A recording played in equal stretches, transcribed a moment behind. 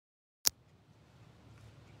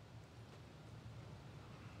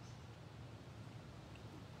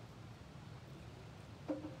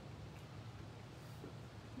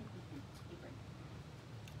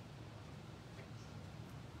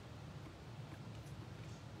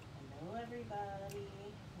everybody.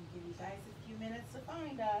 We'll give you guys a few minutes to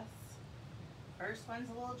find us. First one's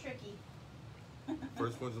a little tricky.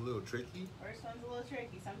 First one's a little tricky? First one's a little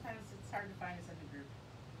tricky. Sometimes it's hard to find us in the group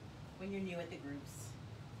when you're new at the groups.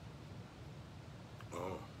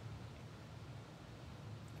 Oh.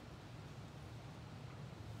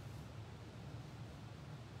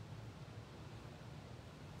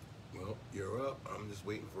 Well, you're up. I'm just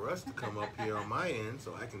waiting for us to come up here on my end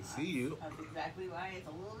so I can see you. That's exactly why it's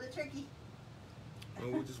a little bit tricky. Well,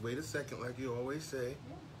 we'll just wait a second like you always say.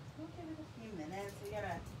 Yeah, we'll give it a few minutes. We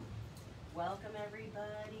gotta welcome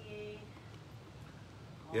everybody.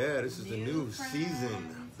 Yeah, this is the new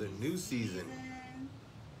season. The new season.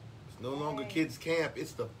 It's no longer kids camp.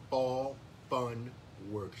 It's the fall fun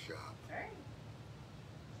workshop. Right.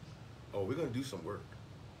 Oh, we're gonna do some work.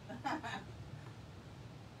 Let's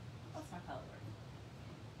not call it work.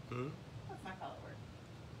 Hmm? Let's not call it work.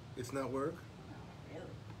 It's not work? No,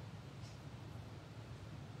 really.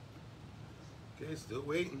 Okay, still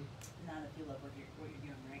waiting. Not if you love what you're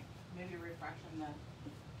doing, right? Maybe refresh in the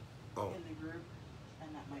group,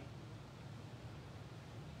 and that might.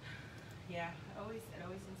 Yeah, it always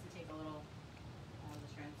seems to take a little the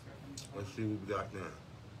transfer from the phone. Let's see what we got now.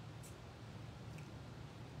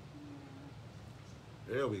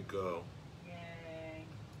 There we go. Yay.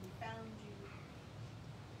 We found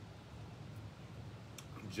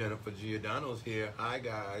you. Jennifer Giordano's here. Hi,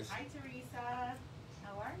 guys. Hi, Teresa.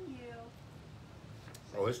 How are you?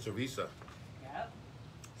 Oh, it's Teresa. Yep.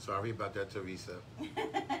 Sorry about that, Teresa.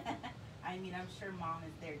 I mean, I'm sure Mom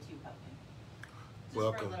is there too helping. Just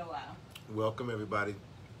Welcome. for a little while. Welcome, everybody.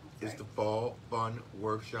 That's It's the fall fun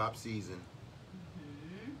workshop season.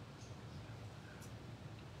 Mm-hmm.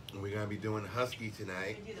 And we're going to be doing Husky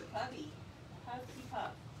tonight. We do the puppy. The Husky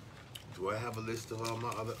pup. Do I have a list of all my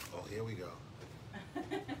other... Oh, here we go.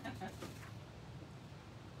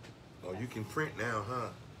 Oh, you can print now, huh?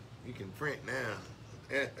 You can print now.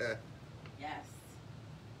 Yes.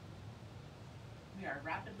 We are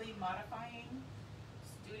rapidly modifying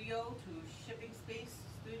studio to shipping space,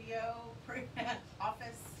 studio, print,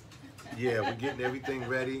 office. Yeah, we're getting everything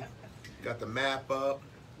ready. Got the map up.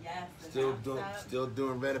 Yes. Still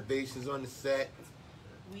doing renovations on the set.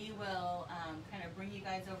 We will kind of bring you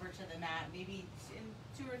guys over to the mat maybe in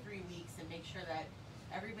 2 or 3 weeks and make sure that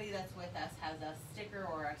everybody that's with us has a sticker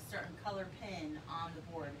or a certain color pin on the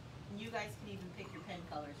board. And you guys can even pick your pin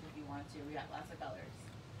colors if you want to. We got lots of colors.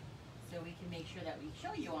 So we can make sure that we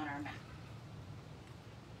show you on our map.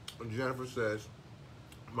 Jennifer says,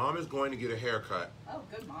 Mom is going to get a haircut. Oh,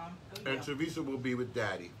 good, Mom. Go And Teresa will be with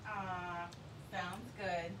Daddy. Sounds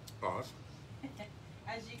good. Awesome.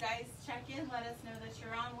 As you guys check in, let us know that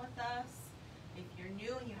you're on with us. If you're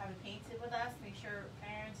new and you haven't painted with us, make sure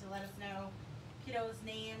parents to let us know kiddos'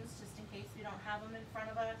 names just in case we don't have them in front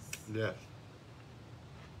of us. Yes.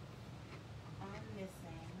 I'm missing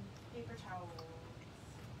paper towels.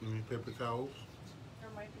 You need paper towels?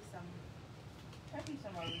 There might be some. Might be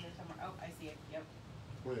some over here somewhere. Oh, I see it. Yep.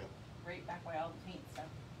 Where? Right back by all the paint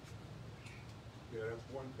stuff. Yeah, that's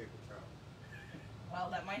one paper towel. Well,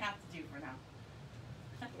 that might have to do for now.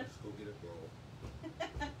 Let's go get a roll.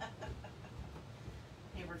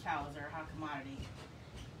 Paper towels are a hot commodity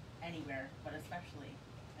anywhere, but especially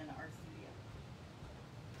in the art studio.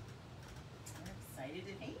 We're excited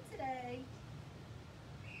to paint today.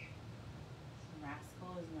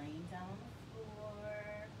 Rascal is laying down on the floor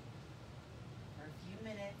for a few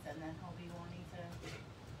minutes, and then he'll be wanting to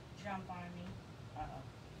jump on me. Uh-oh.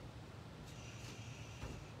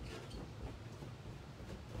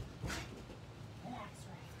 Relax,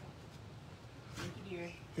 Rascal. Thank you, dear.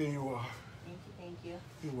 Here you are. Thank you.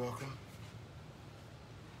 You're welcome.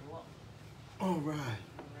 Cool. All right.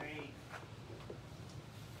 Great.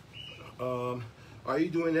 Are you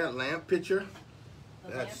doing that lamp picture?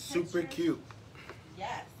 The That's lamp super picture? cute.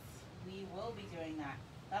 Yes, we will be doing that.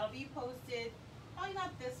 That'll be posted, probably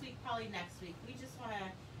not this week, probably next week. We just want to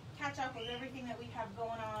catch up with everything that we have going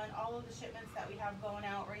on, all of the shipments that we have going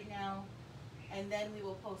out right now, and then we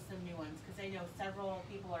will post some new ones because I know several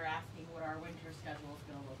people are asking what our winter schedule is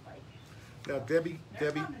going to look like. Now,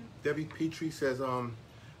 Debbie Petrie says,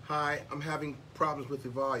 hi, I'm having problems with the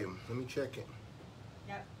volume. Let me check it.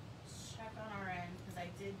 Yep, check on our end because I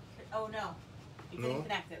did. Oh no, you didn't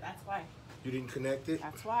connect it. That's why. You didn't connect it?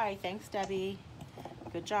 That's why. Thanks, Debbie.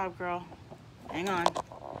 Good job, girl. Hang on.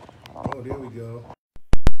 Oh, there we go.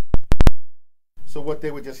 So what, they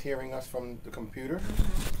were just hearing us from the computer?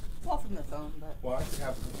 Mm-hmm. Well, from the phone, but... Well, I should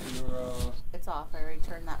have the computer, It's off. I already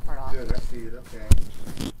turned that part off. Good, I see it. Okay.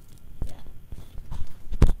 Yeah.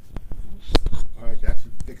 All right, that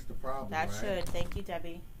should fix the problem, That right? should. Thank you,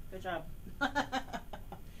 Debbie. Good job.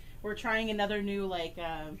 We're trying another new like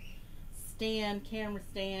camera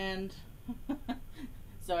stand.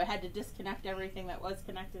 So I had to disconnect everything that was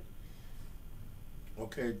connected.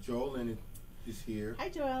 Okay, Joelyn is here. Hi,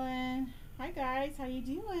 Joelyn. Hi, guys. How you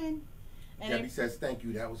doing? And Debbie says thank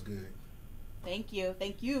you. That was good. Thank you.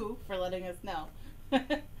 Thank you for letting us know.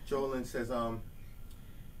 Joelyn says, I'm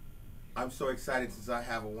so excited since I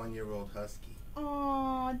have a 1-year-old husky.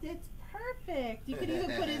 Oh, that's perfect. You could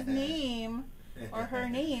even put his name or her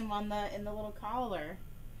name in the little collar.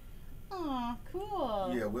 Oh,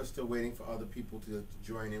 cool. Yeah, we're still waiting for other people to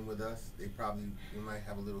join in with us. We might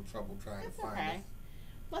have a little trouble trying to find us.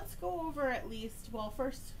 Let's go over at least, well,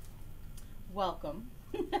 first, welcome.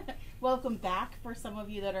 Welcome back for some of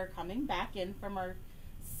you that are coming back in from our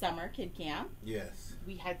summer kid camp. Yes.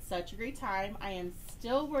 We had such a great time. I am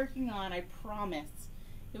still working on, I promise,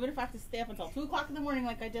 even if I have to stay up until 2 o'clock in the morning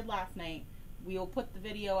like I did last night, we will put the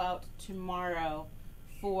video out tomorrow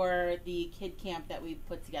for the kid camp that we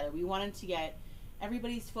put together. We wanted to get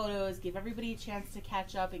everybody's photos, give everybody a chance to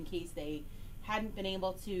catch up in case they hadn't been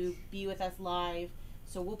able to be with us live.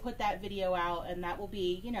 So we'll put that video out, and that will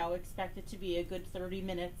be, expected to be a good 30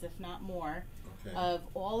 minutes, if not more, of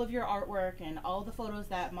all of your artwork and all the photos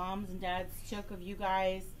that moms and dads took of you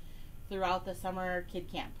guys throughout the summer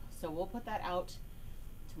kid camp. So we'll put that out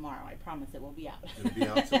tomorrow. I promise it will be out. It'll be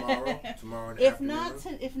out tomorrow? Tomorrow in the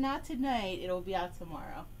afternoon? If not tonight, it'll be out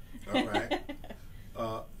tomorrow. All right.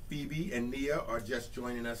 Phoebe and Nia are just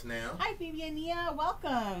joining us now. Hi, Phoebe and Nia.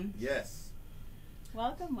 Welcome. Yes.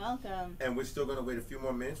 Welcome, welcome. And we're still going to wait a few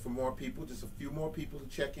more minutes for more people, just a few more people to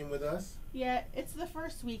check in with us. Yeah, it's the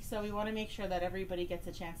first week, so we want to make sure that everybody gets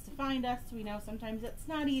a chance to find us. We know sometimes it's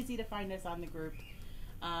not easy to find us on the group.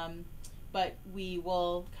 But we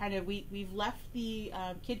will we've left the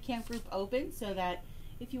kid camp group open so that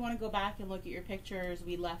if you want to go back and look at your pictures,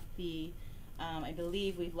 we left I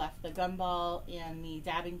believe we've left the gumball and the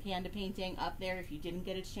dabbing panda painting up there. If you didn't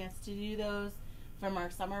get a chance to do those from our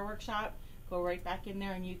summer workshop, go right back in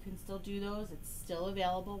there and you can still do those. It's still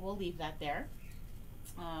available. We'll leave that there.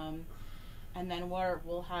 And then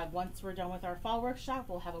we'll have, once we're done with our fall workshop,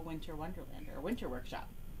 we'll have a winter wonderland or a winter workshop.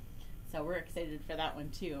 So we're excited for that one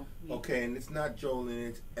too. Okay, and it's not Joelyn,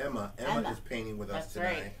 it's Emma. Emma is painting with us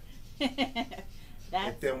tonight. Right.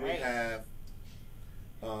 And then we have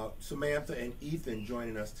Samantha and Ethan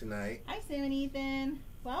joining us tonight. Hi, Sam and Ethan.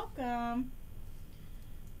 Welcome.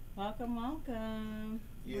 Welcome, welcome.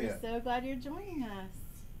 Yeah. We're so glad you're joining us.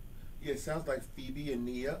 Yeah, it sounds like Phoebe and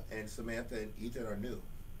Nia and Samantha and Ethan are new.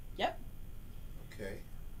 Yep. Okay.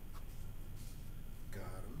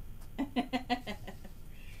 Got them.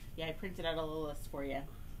 Yeah, I printed out a little list for you.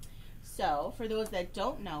 So, for those that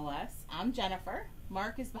don't know us, I'm Jennifer.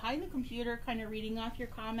 Mark is behind the computer kind of reading off your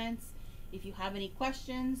comments. If you have any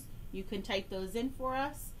questions, you can type those in for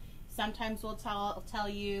us. Sometimes we'll tell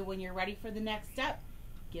you when you're ready for the next step.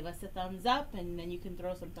 Give us a thumbs up, and then you can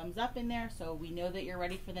throw some thumbs up in there so we know that you're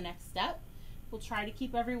ready for the next step. We'll try to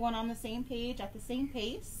keep everyone on the same page at the same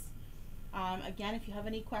pace. Again, if you have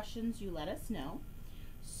any questions, you let us know.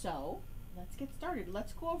 So, let's get started.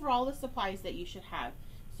 Let's go over all the supplies that you should have.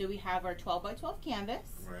 So we have our 12 by 12 canvas.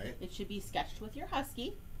 Right. It should be sketched with your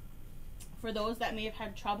Husky. For those that may have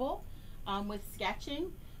had trouble with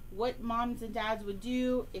sketching, what moms and dads would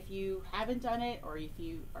do if you haven't done it or if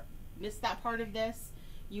you missed that part of this,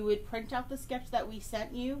 you would print out the sketch that we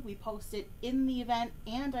sent you. We post it in the event,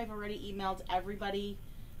 and I've already emailed everybody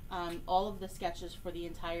all of the sketches for the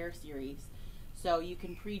entire series. So you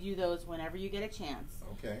can preview those whenever you get a chance.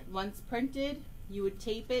 Okay. Once printed, you would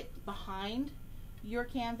tape it behind your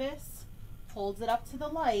canvas, holds it up to the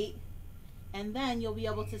light, and then you'll be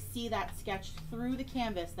able to see that sketch through the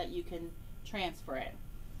canvas that you can transfer it.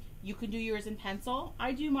 You can do yours in pencil.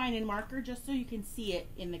 I do mine in marker just so you can see it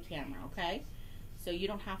in the camera, okay? So you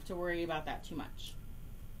don't have to worry about that too much.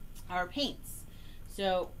 Our paints.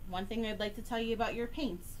 So one thing I'd like to tell you about your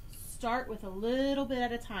paints, start with a little bit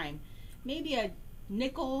at a time. Maybe a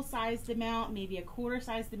nickel-sized amount, maybe a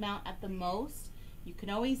quarter-sized amount at the most. You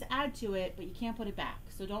can always add to it, but you can't put it back.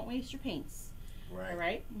 So don't waste your paints. Right. All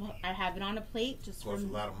right? Well, I have it on a plate just costs a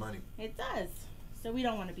lot of money. It does. So we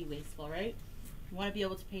don't want to be wasteful, right? You want to be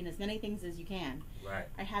able to paint as many things as you can. Right.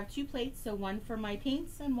 I have 2 plates, so one for my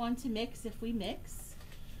paints and one to mix if we mix.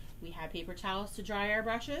 We have paper towels to dry our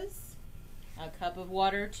brushes, a cup of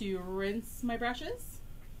water to rinse my brushes,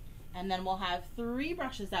 and then we'll have 3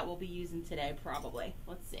 brushes that we'll be using today probably.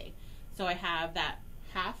 Let's see. So I have that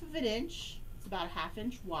 1/2 inch, it's about a 1/2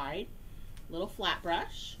 inch wide, little flat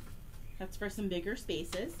brush. That's for some bigger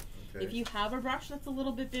spaces. Okay. If you have a brush that's a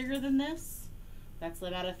little bit bigger than this, that's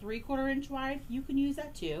about a 3/4 inch wide, you can use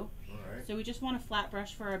that too. All right. Right. So we just want a flat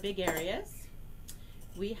brush for our big areas.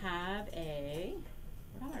 We have a,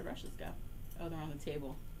 where did my brushes go? Oh, they're on the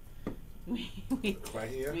table. Right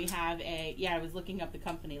here? We have a, yeah, I was looking up the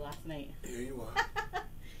company last night. Here you are.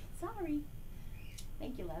 Sorry.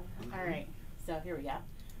 Thank you, love. All right, so here we go.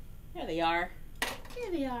 There they are.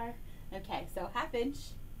 Here they are. Okay, so 1/2 inch.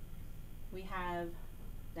 We have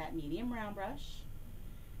that medium round brush,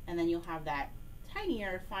 and then you'll have that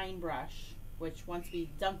tinier fine brush, which once we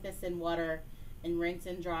dunk this in water and rinse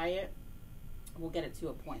and dry it, we'll get it to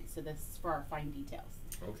a point. So this is for our fine details.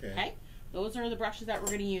 Okay. Okay, those are the brushes that we're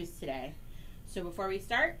going to use today. So before we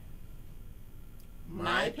start,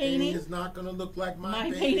 my painting is not going to look like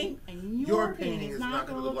my painting, and your painting is not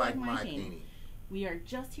going to look like my painting. We are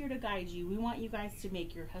just here to guide you. We want you guys to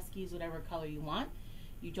make your Huskies whatever color you want.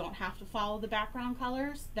 You don't have to follow the background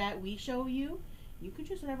colors that we show you. You can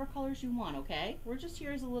choose whatever colors you want, okay? We're just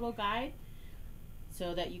here as a little guide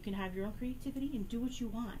so that you can have your own creativity and do what you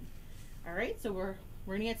want. All right, so we're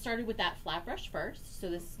going to get started with that flat brush first. So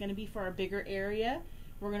this is going to be for our bigger area.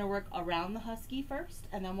 We're going to work around the Husky first,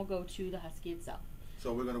 and then we'll go to the Husky itself.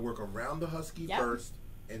 So we're going to work around the Husky first,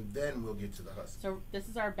 and then we'll get to the Husky. So this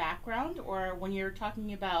is our background, or when you're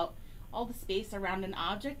talking about all the space around an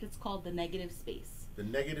object, it's called the negative space. The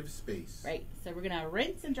negative space. Right. So we're going to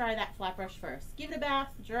rinse and dry that flat brush first. Give it a bath,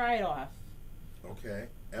 dry it off. Okay.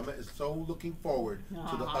 Emma is so looking forward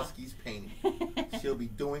to the Huskies painting. She'll be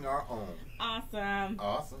doing our own. Awesome.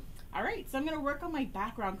 Awesome. All right. So I'm going to work on my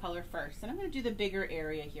background color first, and I'm going to do the bigger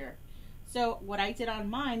area here. So what I did on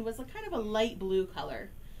mine was a kind of a light blue color.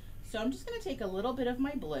 So I'm just going to take a little bit of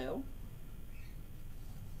my blue,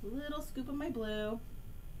 little scoop of my blue,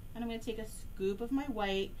 and I'm going to take a scoop of my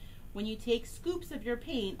white. When you take scoops of your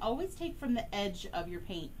paint, always take from the edge of your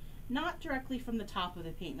paint, not directly from the top of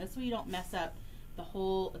the paint. This way you don't mess up the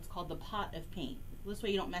whole, it's called the pot of paint. This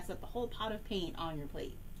way you don't mess up the whole pot of paint on your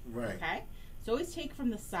plate. Right. Okay? So always take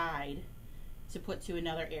from the side to put to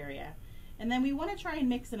another area. And then we want to try and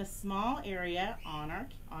mix in a small area on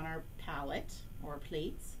our palette or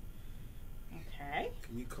plates. Okay.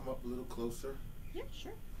 Can you come up a little closer? Yeah,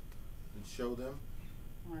 sure. And show them?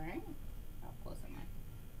 All right. How close am I?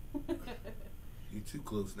 You're too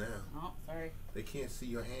close now. Oh, sorry. They can't see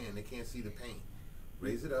your hand. They can't see the paint.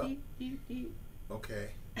 Raise it up. Okay.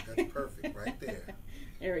 That's perfect right there.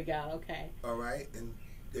 There we go. Okay. All right. And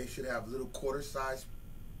they should have little quarter-sized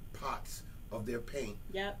pots of their paint.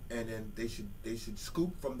 Yep. And then they should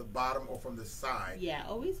scoop from the bottom or from the side. Yeah.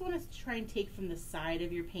 Always want to try and take from the side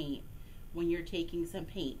of your paint when you're taking some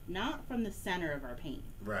paint, not from the center of our paint.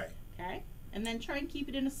 Right. Okay. And then try and keep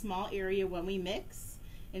it in a small area when we mix,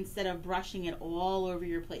 instead of brushing it all over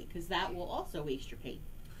your plate, because that will also waste your paint.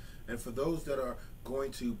 And for those that are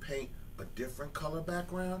going to paint a different color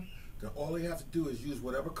background, then all they have to do is use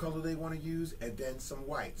whatever color they want to use and then some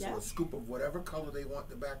white. Yeah. So a scoop of whatever color they want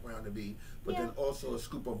the background to be, but then also a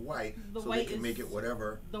scoop of white so white they can make it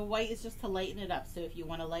whatever. The white is just to lighten it up. So if you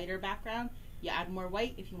want a lighter background, you add more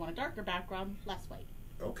white. If you want a darker background, less white.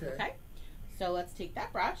 Okay. Okay. So let's take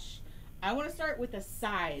that brush. I want to start with the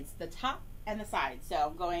sides, the top and the sides. So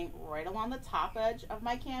I'm going right along the top edge of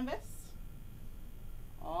my canvas,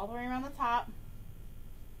 all the way around the top.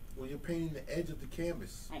 Well, you're painting the edge of the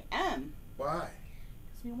canvas. I am. Why?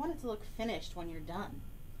 Because we want it to look finished when you're done.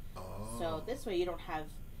 Oh. So this way you don't have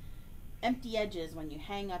empty edges when you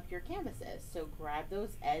hang up your canvases. So grab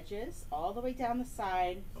those edges all the way down the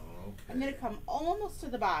side. Okay. I'm going to come almost to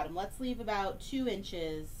the bottom. Let's leave about 2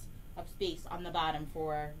 inches of space on the bottom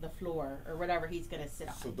for the floor or whatever he's going to sit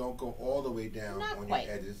on. So don't go all the way down Not on quite.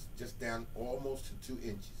 your edges, just down almost to 2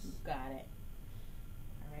 inches. Got it.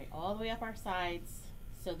 All right, all the way up our sides.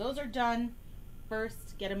 So those are done.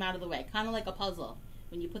 First, get them out of the way. Kind of like a puzzle.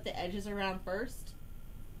 When you put the edges around first,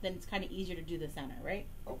 then it's kind of easier to do the center, right?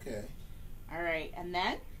 Okay. All right, and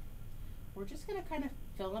then we're just going to kind of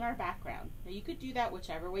fill in our background. Now you could do that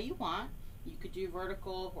whichever way you want. You could do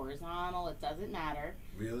vertical, horizontal, it doesn't matter.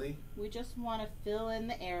 Really? We just want to fill in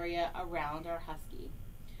the area around our Husky.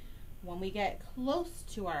 When we get close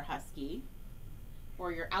to our Husky,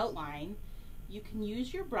 or your outline, you can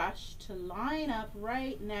use your brush to line up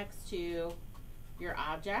right next to your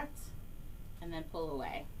object and then pull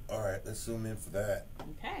away. All right, let's zoom in for that.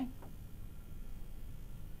 Okay.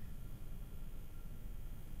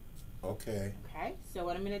 Okay. Okay, so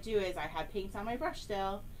what I'm going to do is I have paint on my brush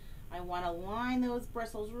still. I want to line those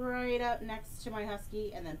bristles right up next to my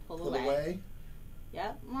Husky and then pull away. Pull away?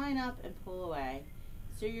 Yep, line up and pull away.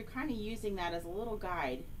 So you're kind of using that as a little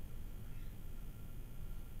guide.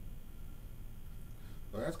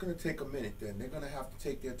 Well, that's going to take a minute then. They're going to have to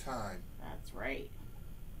take their time. That's right.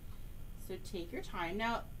 So take your time.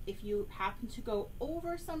 Now, if you happen to go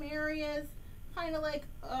over some areas, kind of like,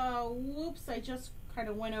 whoops, I just kind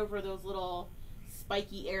of went over those little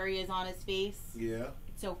spiky areas on his face. Yeah.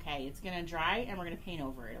 It's okay. It's going to dry, and we're going to paint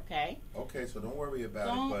over it, okay? Okay, so don't worry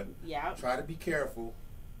about it, but try to be careful.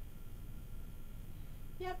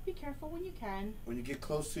 Yep, be careful when you can. When you get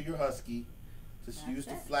close to your Husky, just use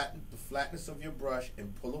the flatness of your brush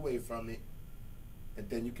and pull away from it, and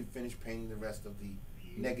then you can finish painting the rest of the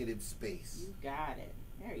negative space. You got it.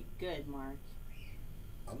 Very good, Mark.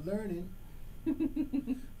 I'm learning.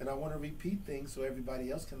 And I want to repeat things so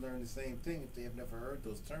everybody else can learn the same thing if they have never heard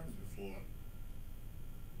those terms before.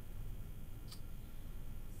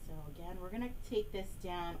 So again, we're going to take this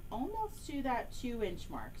down almost to that 2-inch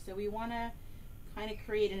mark. So we want to kind of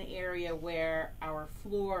create an area where our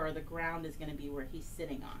floor or the ground is going to be where he's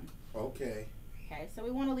sitting on. Okay. Okay, so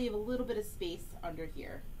we want to leave a little bit of space under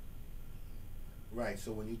here. Right,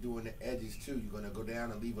 so when you're doing the edges too, you're going to go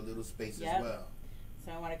down and leave a little space as well.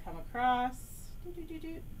 So I want to come across.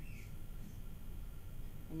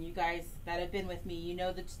 And you guys that have been with me, you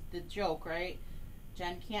know the joke, right?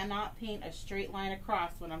 Jen cannot paint a straight line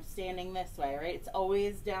across when I'm standing this way, right? It's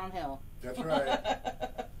always downhill. That's right.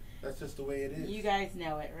 That's just the way it is. You guys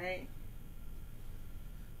know it, right?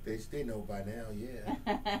 They know by now, yeah.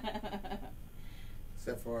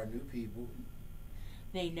 Except for our new people.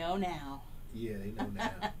 They know now. Yeah, they know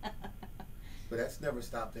now. But that's never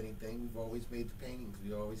stopped anything. We've always made the paintings.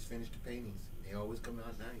 We always finish the paintings. They always come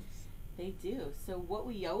out nice. They do. So what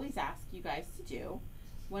we always ask you guys to do,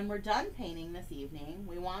 when we're done painting this evening,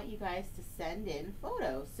 we want you guys to send in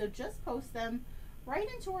photos. So just post them right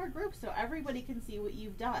into our group so everybody can see what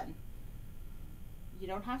you've done. You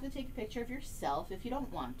don't have to take a picture of yourself if you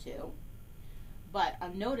don't want to. But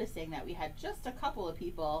I'm noticing that we had just a couple of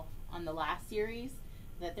people on the last series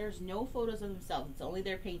that there's no photos of themselves. It's only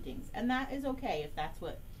their paintings. And that is okay if that's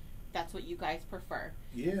what you guys prefer.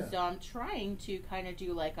 Yeah. So I'm trying to kind of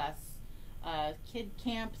do like a kid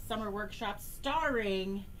camp summer workshop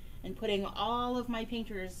starring and putting all of my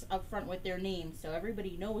painters up front with their names so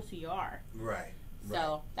everybody knows who you are. Right.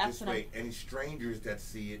 So that's this way, any strangers that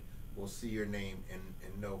see it will see your name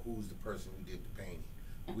and know who's the person who did the painting.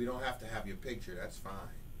 We don't have to have your picture. That's fine.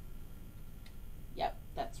 Yep,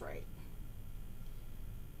 that's right.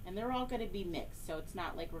 And they're all going to be mixed, so it's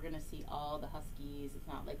not like we're going to see all the Huskies. It's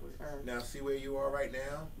not like we're... Now, see where you are right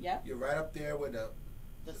now? Yep. You're right up there where the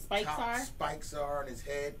spikes top are. Spikes are on his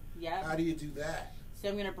head. Yep. How do you do that? So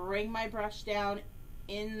I'm going to bring my brush down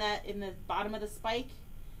in the bottom of the spike,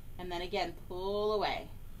 and then again, pull away.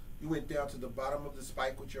 You went down to the bottom of the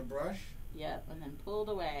spike with your brush? Yep, and then pulled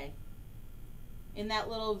away. In that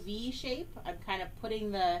little V shape, I'm kind of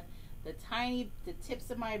putting the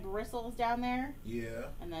tips of my bristles down there. Yeah.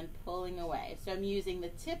 And then pulling away. So I'm using the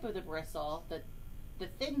tip of the bristle, the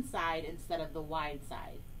thin side instead of the wide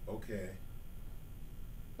side. Okay.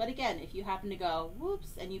 But again, if you happen to go,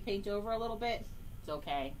 whoops, and you paint over a little bit, it's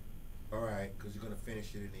okay. All right, because you're going to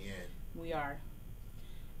finish it in the end. We are.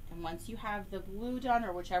 And once you have the blue done,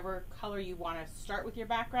 or whichever color you want to start with your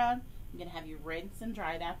background, I'm going to have you rinse and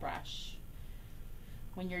dry that brush.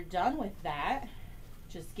 When you're done with that,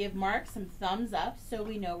 just give Mark some thumbs up so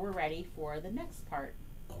we know we're ready for the next part.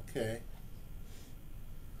 Okay.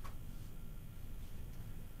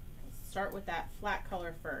 Start with that flat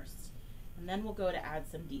color first, and then we'll go to add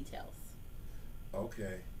some details.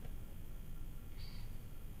 Okay.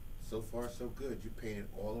 So far, so good. You painted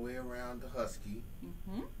all the way around the Husky,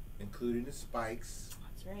 including the spikes.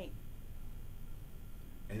 That's right.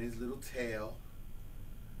 And his little tail.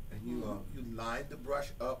 And you lined the brush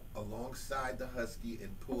up alongside the Husky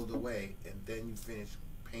and pulled away, and then you finished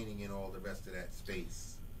painting in all the rest of that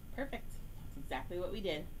space. Perfect. That's exactly what we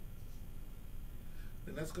did.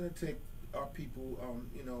 And that's going to take our people, our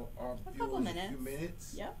a viewers a few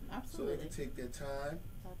minutes. Yep, absolutely. So they can take their time.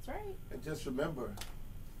 That's right. And just remember,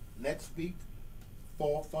 next week,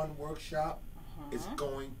 Fall Fun Workshop is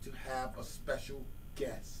going to have a special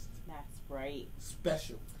guest. That's right.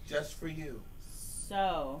 Special, just for you.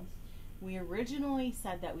 So, we originally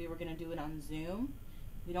said that we were going to do it on Zoom.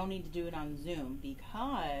 We don't need to do it on Zoom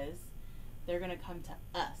because they're going to come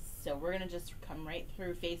to us. So, we're going to just come right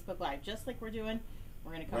through Facebook Live, just like we're doing.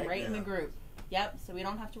 We're going to come right in the group. Yep, so we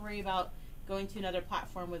don't have to worry about going to another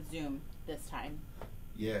platform with Zoom this time.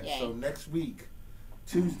 Yeah, Yay. So next week,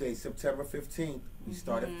 Tuesday, September 15th, we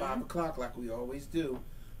start at 5 o'clock like we always do.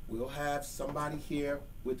 We'll have somebody here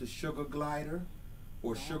with a sugar glider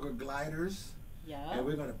or sugar gliders. Yeah. And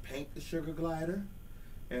we're going to paint the sugar glider.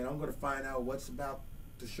 And I'm going to find out what's about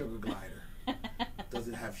the sugar glider. Does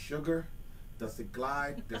it have sugar? Does it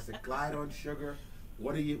glide? Does it glide on sugar?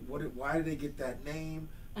 Why did they get that name?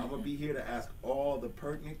 I'm gonna be here to ask all the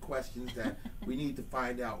pertinent questions that we need to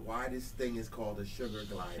find out why this thing is called a sugar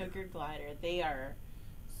glider. Sugar glider. They are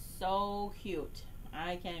so cute.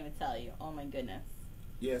 I can't even tell you. Oh my goodness.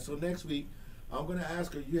 Yeah. So next week, I'm gonna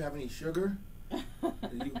ask her. You have any sugar?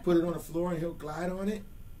 You put it on the floor and he'll glide on it.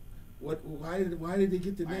 Why did they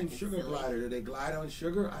get the name sugar silly. glider? Did they glide on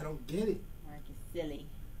sugar? I don't get it. Mark is silly.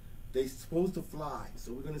 They're supposed to fly,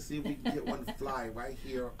 so we're gonna see if we can get one to fly right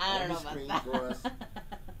here I on don't the know screen about for us.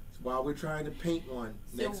 While we're trying to paint one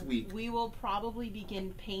next week. We will probably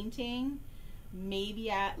begin painting maybe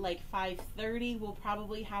at like 5:30. We'll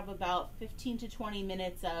probably have about 15 to 20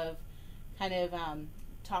 minutes of kind of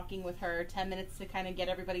talking with her, 10 minutes to kind of get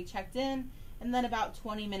everybody checked in, and then about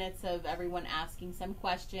 20 minutes of everyone asking some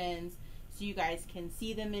questions so you guys can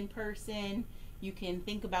see them in person. You can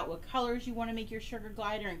think about what colors you want to make your sugar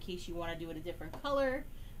glider in case you want to do it a different color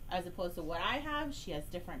as opposed to what I have. She has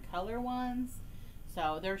different color ones.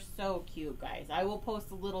 So they're so cute, guys. I will post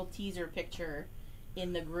a little teaser picture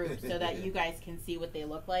in the group so that you guys can see what they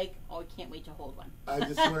look like. Oh, I can't wait to hold one. I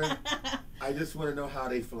just want to know how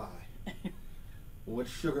they fly. What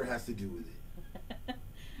sugar has to do with it?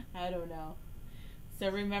 I don't know. So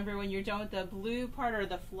remember, when you're done with the blue part or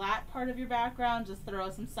the flat part of your background, just throw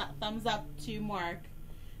some thumbs up to Mark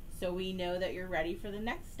so we know that you're ready for the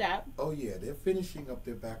next step. Oh yeah, they're finishing up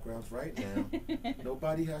their backgrounds right now.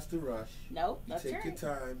 Nobody has to rush. Nope, you that's take right. your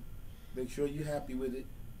time, make sure you're happy with it,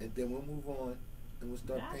 and then we'll move on and we'll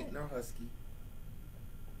start painting our Husky.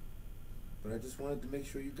 But I just wanted to make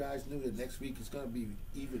sure you guys knew that next week is going to be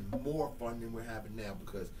even more fun than we're having now,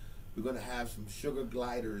 because we're going to have some sugar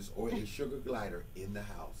gliders or a sugar glider in the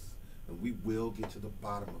house, and we will get to the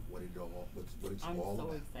bottom of what it's all about. I'm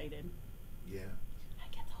so excited. Yeah. I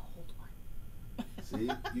get to hold one. See,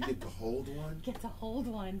 you get to hold one. Get to hold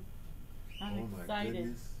one. I'm excited. My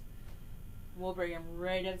goodness. We'll bring them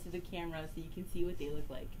right up to the camera so you can see what they look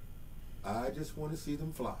like. I just want to see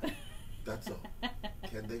them fly. That's all.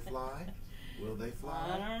 Can they fly? Will they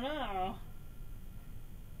fly? I don't know.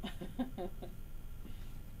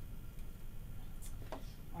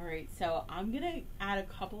 Alright, so I'm going to add a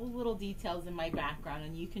couple of little details in my background,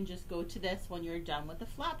 and you can just go to this when you're done with the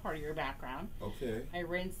flat part of your background. Okay. I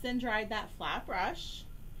rinsed and dried that flat brush.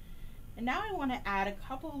 And now I want to add a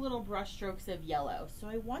couple of little brush strokes of yellow. So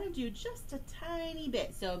I want to do just a tiny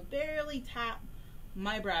bit. So barely tap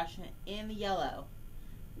my brush in the yellow.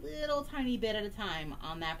 Little tiny bit at a time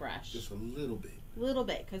on that brush. Just a little bit. Little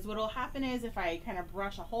bit, because what will happen is if I kind of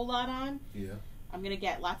brush a whole lot on, I'm gonna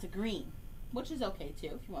get lots of green, which is okay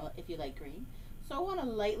too if you like green. So I want to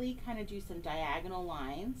lightly kind of do some diagonal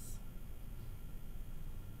lines,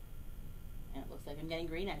 and it looks like I'm getting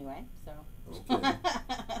green anyway. So. Okay.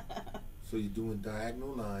 So you're doing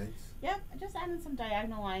diagonal lines. Yep, just adding some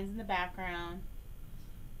diagonal lines in the background,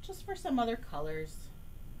 just for some other colors.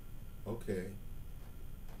 Okay.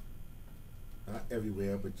 Not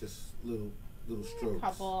everywhere, but just little strokes. A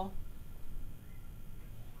couple.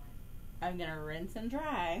 I'm gonna rinse and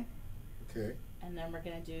dry. Okay. And then we're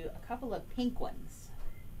gonna do a couple of pink ones.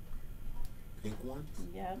 Pink ones?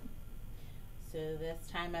 Yep. So this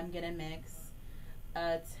time I'm gonna mix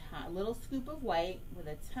a little scoop of white with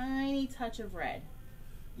a tiny touch of red.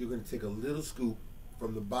 You're gonna take a little scoop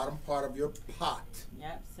from the bottom part of your pot.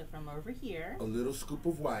 Yep. So from over here. A little scoop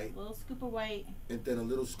of white. A little scoop of white. And then a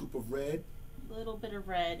little scoop of red. Little bit of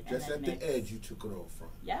red. Just and at the edge you took it off from.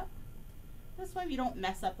 Yep. This way you don't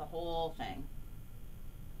mess up the whole thing.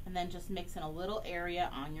 And then just mix in a little area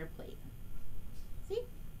on your plate. See?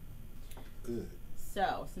 Good.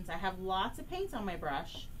 So, since I have lots of paints on my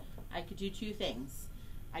brush, I could do two things.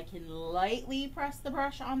 I can lightly press the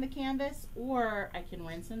brush on the canvas, or I can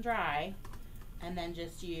rinse and dry and then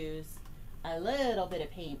just use a little bit of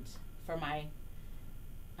paint for my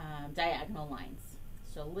diagonal lines.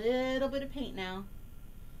 So a little bit of paint now.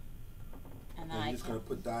 And then I'm just going to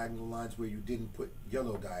put diagonal lines where you didn't put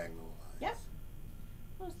yellow diagonal lines. Yep.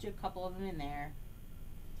 Let's do a couple of them in there.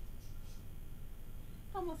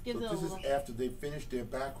 Almost gives it a little... This is after they finish their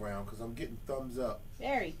background, because I'm getting thumbs up.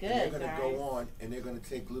 Very good, and they're going guys. to go on, and they're going to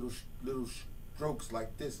take little strokes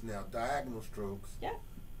like this now, diagonal strokes. Yep.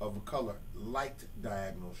 Of a color, light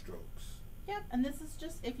diagonal strokes. Yep, and this is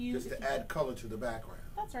just if you... Just to add color to the background.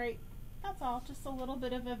 That's right. That's all. Just a little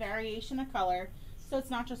bit of a variation of color, so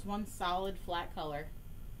it's not just one solid flat color.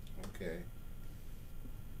 Okay.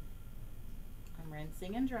 I'm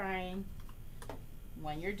rinsing and drying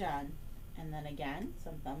when you're done. And then again,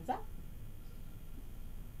 some thumbs up.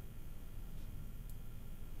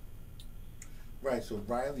 Right, so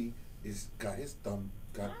Riley got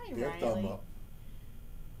their Riley. thumb up.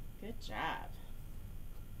 Good job.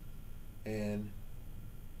 And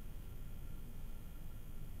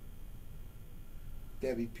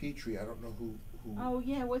Debbie Petrie, I don't know who. Oh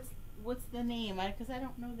yeah, what's the name? Because I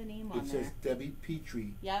don't know the name on there. It says Debbie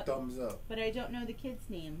Petrie. Yep. Thumbs up. But I don't know the kids'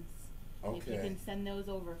 names. Okay. If you can send those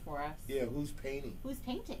over for us. Yeah, who's painting? Who's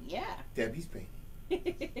painting? Yeah. Debbie's painting.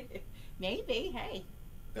 Maybe. Hey.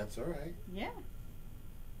 That's all right. Yeah.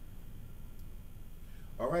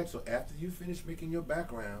 All right. So after you finish making your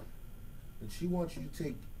background, then she wants you to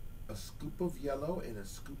take a scoop of yellow and a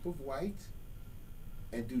scoop of white,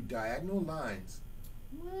 and do diagonal lines.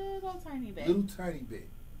 Little tiny bit. Little tiny bit.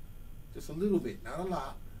 Just a little bit, not a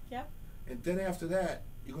lot. Yep. And then after that,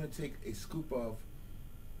 you're going to take a scoop of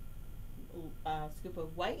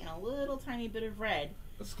white and a little tiny bit of red.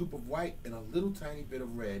 A scoop of white and a little tiny bit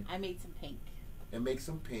of red. I made some pink. And make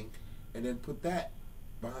some pink. And then put that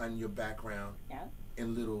behind your background. Yeah.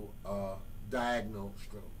 In little diagonal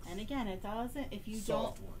strokes. And again, it doesn't, if you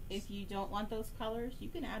don't want those colors, you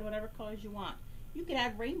can add whatever colors you want. You can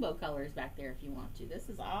add rainbow colors back there if you want to. This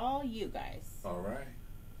is all you guys. All right.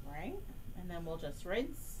 Right? And then we'll just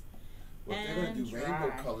rinse. Well, if they're going to do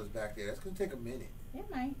rainbow colors back there, that's going to take a minute.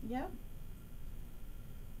 It might, yep.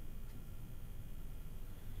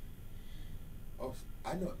 Oh,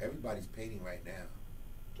 I know everybody's painting right now.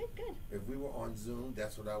 Good. If we were on Zoom,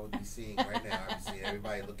 that's what I would be seeing right now. I'd be seeing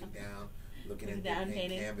everybody looking down, looking at their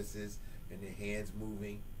paint canvases and their hands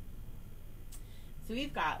moving. So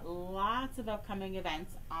we've got lots of upcoming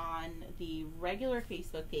events on the regular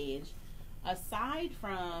Facebook page, aside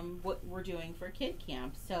from what we're doing for Kid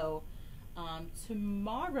Camp. So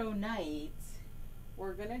tomorrow night,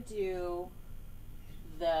 we're going to do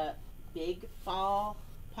the big fall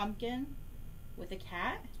pumpkin with a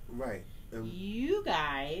cat. Right. You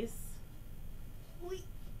guys, if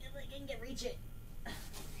I can reach it.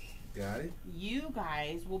 Got it. You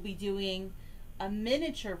guys will be doing a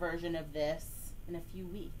miniature version of this in a few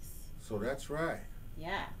weeks. So that's right.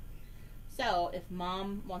 Yeah. So if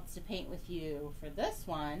Mom wants to paint with you for this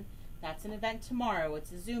one, that's an event tomorrow.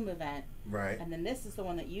 It's a Zoom event. Right. And then this is the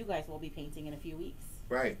one that you guys will be painting in a few weeks.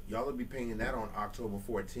 Right. Y'all will be painting that on October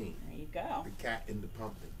 14th. There you go. The cat in the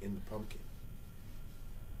pumpkin.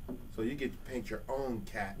 So you get to paint your own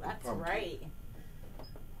cat. That's right.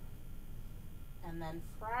 And then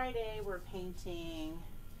Friday we're painting.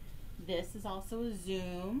 This is also a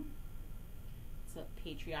Zoom. It's a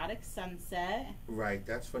patriotic sunset. Right.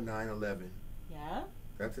 That's for 9/11. Yeah.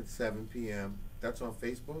 That's at 7 p.m. That's on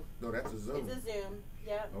Facebook? No, that's a Zoom. It's a Zoom.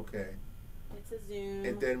 Yep. Okay. It's a Zoom.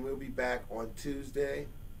 And then we'll be back on Tuesday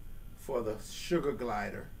for the sugar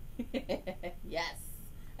glider. Yes.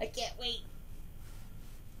 I can't wait.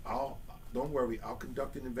 Don't worry, I'll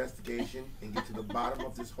conduct an investigation and get to the bottom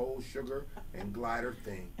of this whole sugar and glider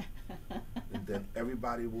thing. And then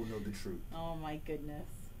everybody will know the truth. Oh my goodness.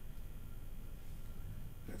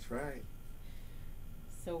 That's right.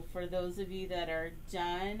 So for those of you that are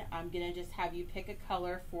done, I'm going to just have you pick a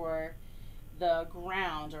color for the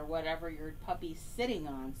ground or whatever your puppy's sitting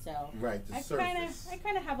on. So right, the surface. I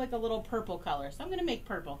kind of have like a little purple color. So I'm going to make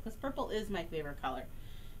purple because purple is my favorite color.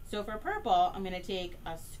 So for purple, I'm going to take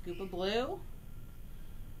a scoop of blue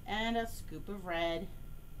and a scoop of red.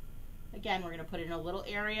 Again, we're going to put it in a little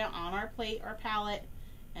area on our plate or palette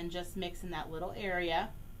and just mix in that little area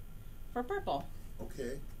for purple.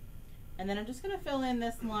 Okay. And then I'm just going to fill in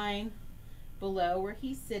this line below where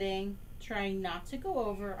he's sitting, trying not to go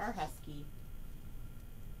over our Husky.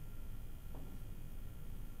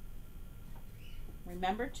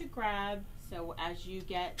 Remember to grab, so as you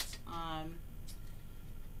get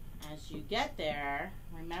there,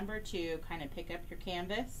 remember to kind of pick up your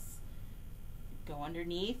canvas, go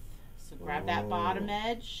underneath, so grab that bottom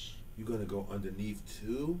edge. You're going to go underneath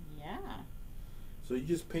too? Yeah. So you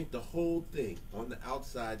just paint the whole thing on the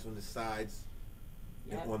outsides, on the sides,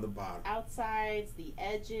 Yep. and on the bottom. Outsides, the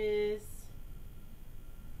edges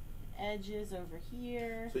over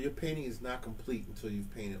here. So your painting is not complete until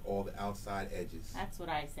you've painted all the outside edges. That's what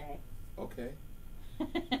I say. Okay.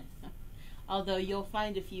 Although you'll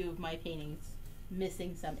find a few of my paintings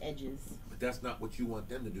missing some edges. But that's not what you want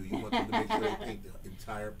them to do. You want them to make sure they paint the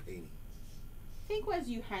entire painting. I think as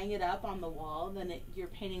you hang it up on the wall, then your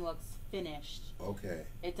painting looks finished. Okay.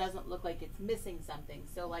 It doesn't look like it's missing something.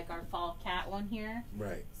 So like our fall cat one here.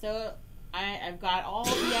 Right. So I've got all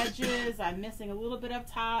the edges. I'm missing a little bit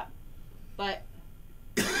up top. But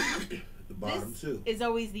the bottom too is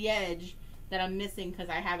always the edge that I'm missing because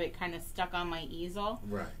I have it kind of stuck on my easel.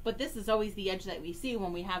 Right. But this is always the edge that we see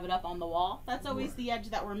when we have it up on the wall. That's always right. the edge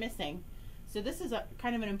that we're missing. So this is a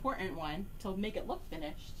kind of an important one to make it look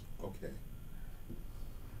finished. Okay.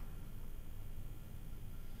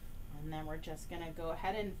 And then we're just going to go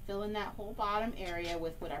ahead and fill in that whole bottom area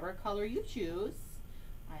with whatever color you choose.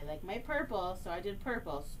 I like my purple, so I did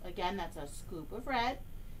purple. Again, that's a scoop of red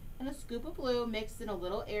and a scoop of blue mixed in a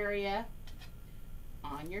little area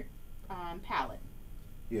on your palette.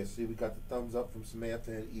 Yeah, see, we got the thumbs up from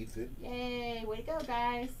Samantha and Ethan. Yay, way to go,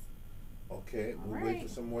 guys. Okay, we'll wait for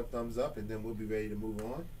some more thumbs up and then we'll be ready to move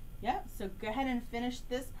on. Yep, so go ahead and finish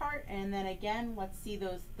this part, and then again, let's see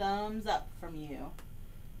those thumbs up from you.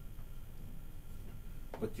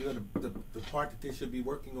 But you're the part that they should be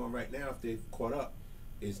working on right now, if they've caught up,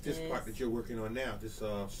 is this part that you're working on now, this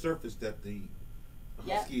surface that the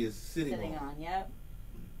Husky is sitting on. Yep.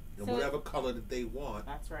 And so whatever color that they want.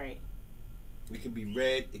 That's right. It could be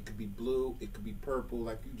red, it could be blue, it could be purple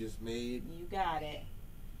like you just made. You got it.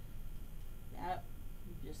 Yep.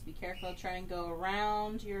 Just be careful, try and go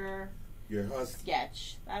around your Husky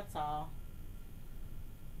sketch. That's all.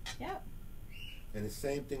 Yep. And the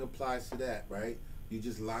same thing applies to that, right? You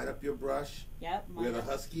just line up your brush where the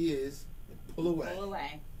Husky is and pull away. Pull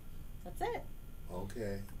away. That's it.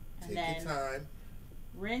 Okay. And take your time.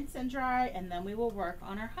 Rinse and dry, and then we will work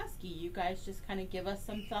on our Husky. You guys just kind of give us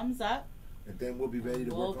some thumbs up. And then we'll be ready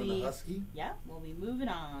to work on the Husky? Yep, we'll be moving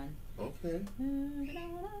on. Okay. Moving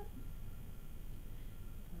on up.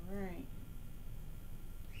 All right.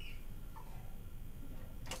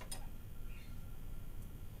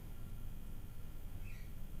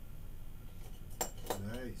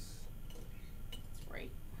 Nice. That's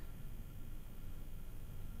great.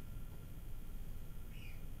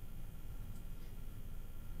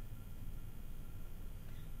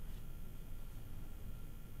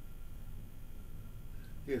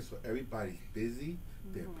 Yeah, so everybody's busy.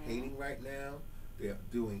 They're painting right now. They're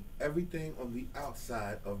doing everything on the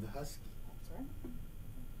outside of the Husky. That's right.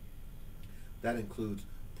 That includes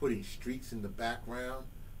putting streaks in the background,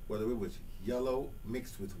 whether it was yellow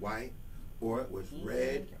mixed with white, or it was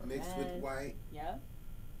red mixed with white. Yep.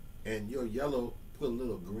 And your yellow put a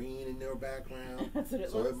little green in their background. That's what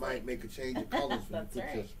it so looks it might like. make a change of colors when you put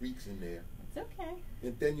right. your streaks in there. It's okay.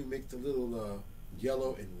 And then you mixed a little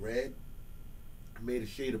yellow and red. Made a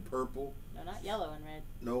shade of purple. No, not yellow and red.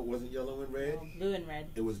 No, it wasn't yellow and red? No, blue and red.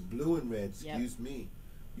 It was blue and red, excuse me.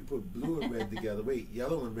 You put blue and red together. Wait,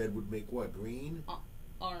 yellow and red would make what? Green?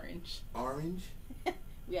 Orange. Orange?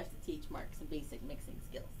 We have to teach Mark some basic mixing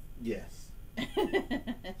skills. Yes.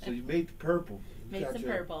 So you made the purple. Made some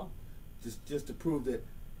purple. Just to prove that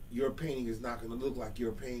your painting is not going to look like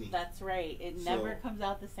your painting. That's right. It never comes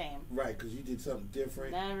out the same. Right, because you did something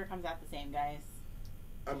different. Never comes out the same, guys.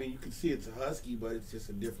 I mean, you can see it's a Husky, but it's just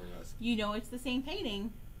a different Husky. You know it's the same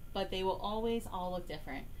painting, but they will always all look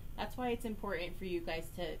different. That's why it's important for you guys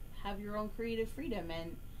to have your own creative freedom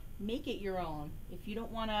and make it your own. If you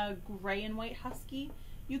don't want a gray and white Husky,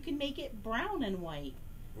 you can make it brown and white.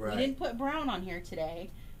 Right. We didn't put brown on here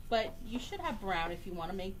today, but you should have brown if you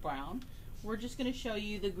want to make brown. We're just going to show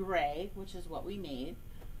you the gray, which is what we made.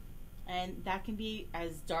 And that can be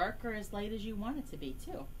as dark or as light as you want it to be,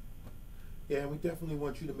 too. Yeah, and we definitely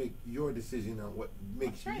want you to make your decision on what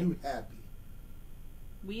makes you happy.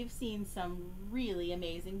 We've seen some really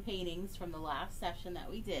amazing paintings from the last session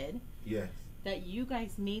that we did. Yes. That you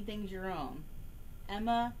guys made things your own.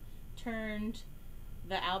 Emma turned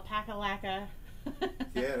the alpaca lacca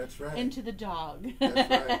yeah, that's right. into the dog.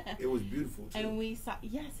 That's right. It was beautiful too. And we saw,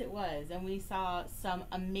 yes it was, and we saw some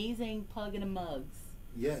amazing Pug in a Mugs.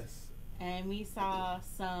 Yes. And we saw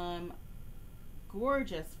some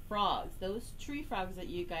gorgeous frogs. Those tree frogs that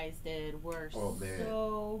you guys did were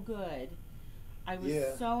so good. I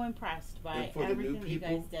was so impressed by everything that you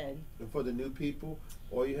guys did. And for the new people,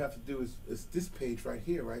 all you have to do is this page right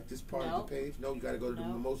here, right? This part of the page. No, you got to go to the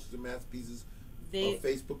Mimosas and Masterpieces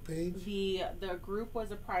Facebook page. The group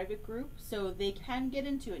was a private group, so they can get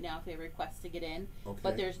into it now if they request to get in. Okay.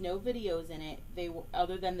 But there's no videos in it.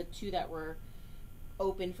 Other than the two that were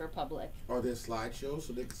open for public. Are there slideshows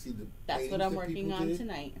so they can see the That's what I'm working on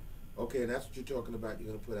tonight. Okay, and that's what you're talking about. You're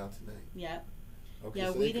going to put out tonight. Yep. Okay,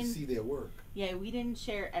 yeah, so they can see their work. Yeah, we didn't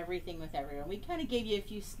share everything with everyone. We kind of gave you a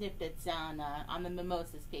few snippets on the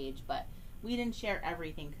Mimosas page, but we didn't share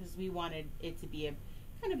everything because we wanted it to be a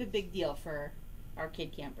kind of a big deal for our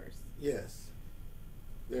kid campers. Yes.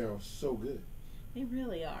 They are so good. They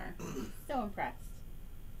really are. So impressed.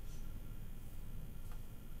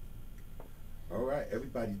 All right,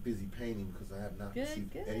 everybody's busy painting because I have not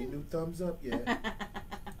received any new thumbs up yet. That's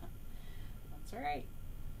right.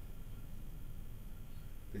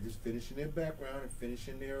 They're just finishing their background and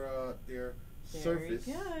finishing their surface.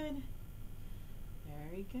 Very good.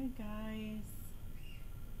 Very good, guys.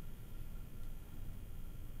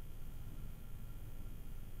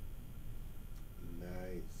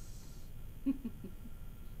 Nice.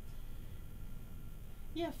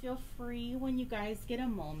 Yeah, feel free when you guys get a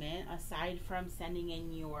moment, aside from sending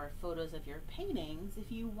in your photos of your paintings,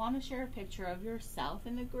 if you want to share a picture of yourself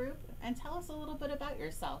in the group and tell us a little bit about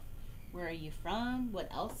yourself. Where are you from? What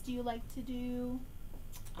else do you like to do?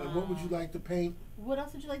 And what would you like to paint? What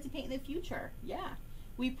else would you like to paint in the future? Yeah.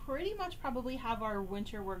 We pretty much probably have our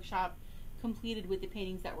winter workshop completed with the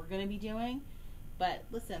paintings that we're going to be doing. But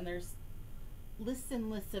listen, there's lists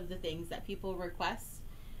and lists of the things that people request.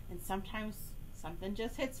 And sometimes something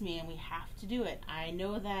just hits me and we have to do it. I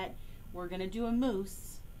know that we're going to do a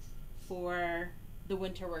moose for the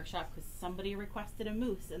winter workshop because somebody requested a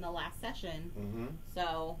moose in the last session. Mm-hmm.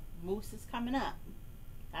 So moose is coming up.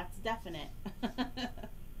 That's definite. All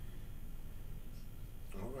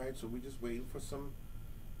right, so we're just waiting for some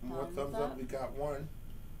more Thumbs thumbs up. up. We got one.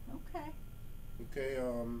 Okay. Okay,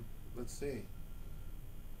 let's see.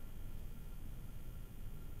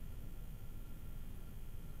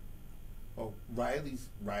 Oh, Riley's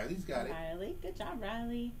got it. Riley, good job,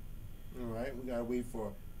 Riley. All right, we gotta wait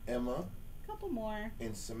for Emma Couple more.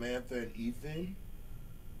 and Samantha and Ethan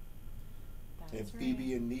That's and right.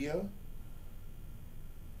 Phoebe and Nia.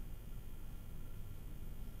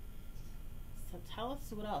 So tell us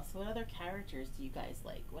what else. What other characters do you guys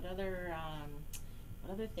like? What other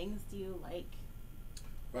things do you like?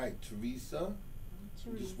 Right, Teresa.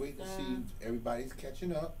 We're just waiting to see if everybody's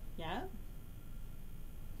catching up. Yeah.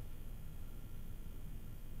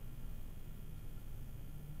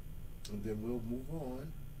 And then we'll move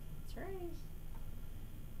on. That's right.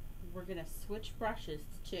 We're gonna switch brushes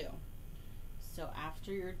too. So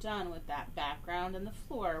after you're done with that background and the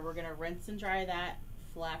floor, we're gonna rinse and dry that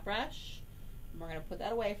flat brush. And we're gonna put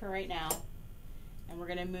that away for right now. And we're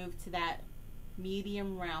gonna move to that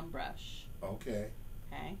medium round brush. Okay.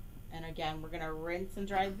 Okay. And again, we're gonna rinse and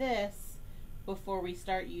dry this before we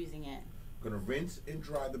start using it. Gonna rinse and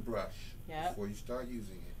dry the brush Yep. before you start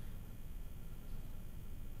using it.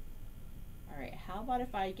 Alright, how about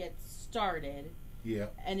if I get started? Yeah.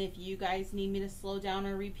 And if you guys need me to slow down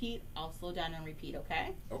or repeat, I'll slow down and repeat,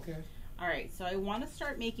 okay? Okay. Alright, so I want to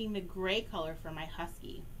start making the gray color for my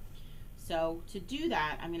Husky. So to do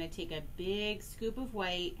that, I'm going to take a big scoop of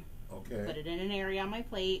white, Okay. put it in an area on my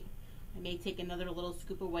plate. I may take another little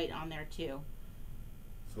scoop of white on there too.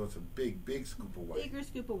 So it's a big scoop of white. Bigger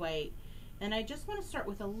scoop of white. And I just want to start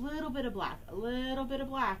with a little bit of black. A little bit of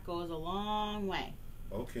black goes a long way.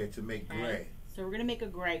 Okay, to make Okay? gray. So we're going to make a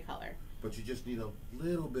gray color. But you just need a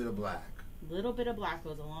little bit of black. A little bit of black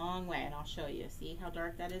goes a long way, and I'll show you. See how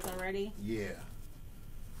dark that is already? Yeah.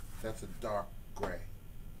 That's a dark gray.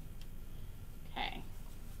 Okay.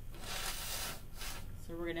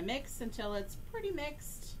 So we're going to mix until it's pretty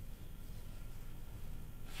mixed.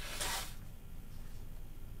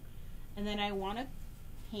 And then I want to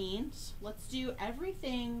paint. Let's do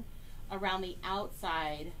everything around the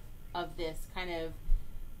outside of this kind of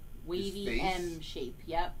wavy M shape.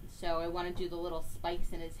 Yep. So I want to do the little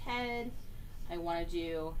spikes in his head. I want to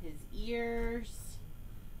do his ears.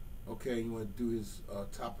 Okay, you want to do his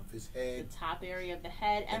top of his head. The top area of the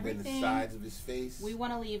head. And everything. then the sides of his face. We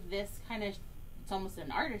want to leave this kind of, it's almost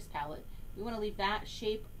an artist palette. We want to leave that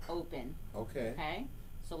shape open. Okay. Okay.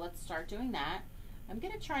 So let's start doing that. I'm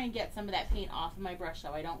going to try and get some of that paint off of my brush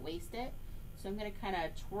so I don't waste it. So I'm going to kind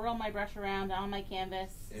of twirl my brush around on my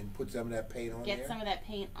canvas. And put some of that paint on there? Get some of that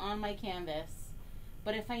paint on my canvas.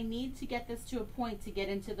 But if I need to get this to a point to get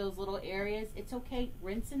into those little areas, it's okay.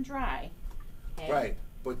 Rinse and dry. Okay? Right.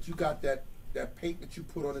 But you got that paint that you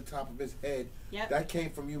put on the top of his head. Yep. That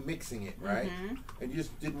came from you mixing it, right? Mm-hmm. And you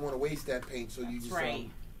just didn't want to waste that paint, so you That's just right.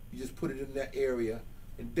 You just put it in that area,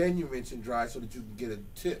 and then you rinse and dry so that you can get a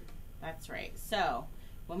tip. That's right. So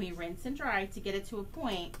when we rinse and dry to get it to a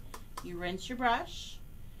point, you rinse your brush,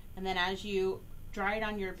 and then as you dry it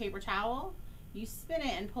on your paper towel, you spin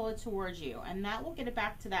it and pull it towards you, and that will get it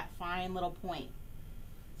back to that fine little point.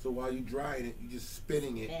 So while you're drying it, you're just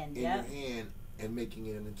spinning it in yep. your hand and making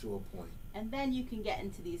it into a point. And then you can get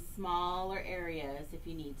into these smaller areas if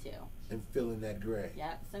you need to. And fill in that gray.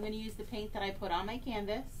 Yep. So I'm going to use the paint that I put on my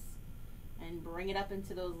canvas and bring it up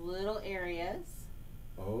into those little areas.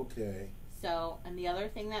 Okay. So, and the other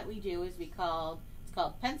thing that we do is it's called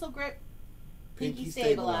pencil grip, Pinky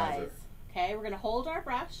stabilize. stabilizer. Okay, we're going to hold our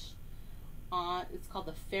brush on, it's called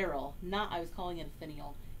the ferrule, I was calling it a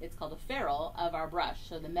finial. It's called the ferrule of our brush.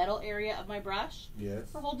 So the metal area of my brush, Yes.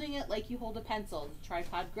 we're holding it like you hold a pencil,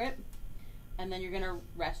 tripod grip. And then you're going to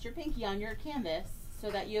rest your pinky on your canvas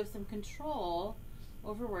so that you have some control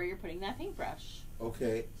over where you're putting that paintbrush.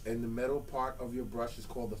 Okay, and the metal part of your brush is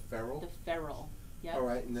called the ferrule? The ferrule. Yep. All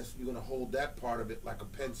right, and you're going to hold that part of it like a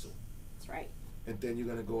pencil. That's right. And then you're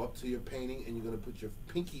going to go up to your painting and you're going to put your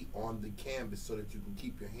pinky on the canvas so that you can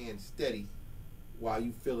keep your hand steady while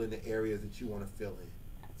you fill in the areas that you want to fill in.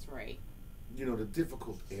 That's right. You know, the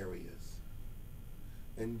difficult areas.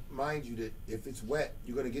 And mind you that if it's wet,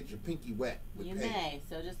 you're going to get your pinky wet with You paint. may.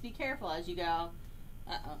 So just be careful as you go.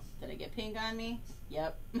 Uh-oh. Did I get pink on me?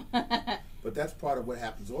 Yep. But that's part of what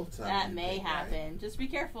happens all the time. That may paint, happen. Right? Just be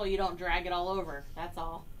careful you don't drag it all over. That's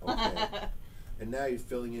all. Okay. And now you're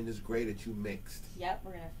filling in this gray that you mixed. Yep,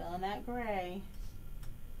 we're going to fill in that gray.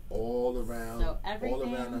 All around, So all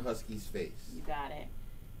around the Husky's face. You got it.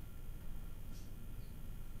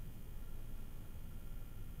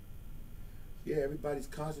 Yeah, everybody's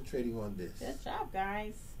concentrating on this. Good job,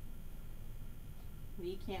 guys.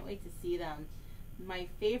 We can't wait to see them. My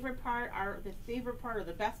favorite part, or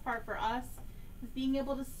the best part for us, is being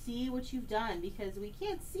able to see what you've done, because we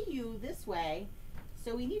can't see you this way,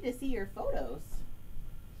 so we need to see your photos.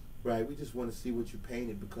 Right, we just want to see what you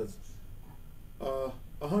painted because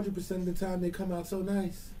 100% of the time they come out so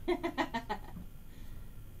nice.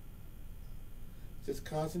 Just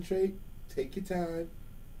concentrate, take your time,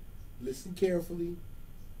 listen carefully,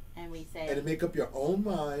 And we say, and to make up your own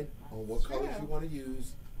mind on what True. colors you want to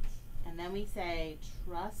use. and then we say,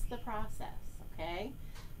 trust the process, okay?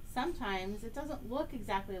 Sometimes it doesn't look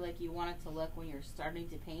exactly like you want it to look when you're starting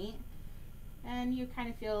to paint, and you kind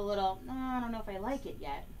of feel a little, I don't know if I like it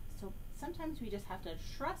yet. So sometimes we just have to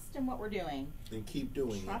trust in what we're doing. And keep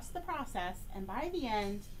doing Trust the process, and by the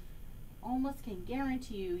end, almost can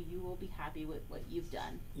guarantee you will be happy with what you've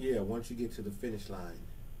done. it. Yeah, once you get to the finish line.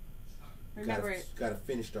 Remember, gotta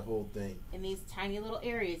finish the whole thing. in these tiny little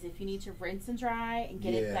areas, if you need to rinse and dry and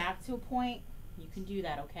get it Yeah. back to a point, you can do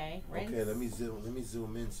that, okay? Rinse, Okay, let me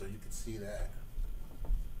zoom in so you can see that.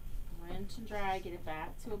 rinse and dry, get it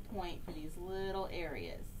back to a point for these little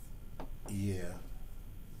areas. Yeah,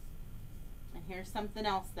 And here's something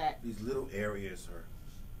else that these little areas are.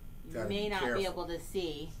 you Gotta may be not be careful. able to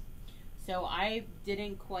see. So I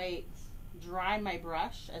didn't quite dry my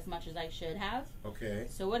brush as much as I should have. Okay.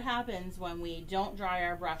 So what happens when we don't dry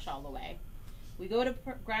our brush all the way? We go to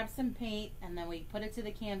grab some paint, and then we put it to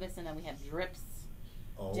the canvas, and then we have drips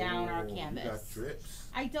down our canvas. You got drips.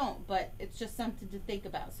 I don't, but it's just something to think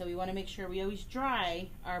about. So we want to make sure we always dry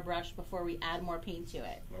our brush before we add more paint to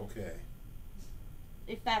it. Okay.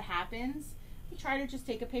 If that happens, we try to just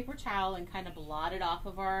take a paper towel and kind of blot it off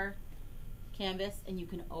of our canvas, and you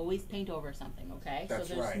can always paint over something, okay? That's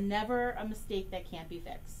so there's right. never a mistake that can't be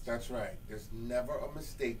fixed. That's right. There's never a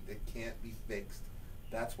mistake that can't be fixed.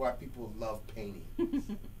 That's why people love painting.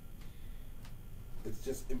 It's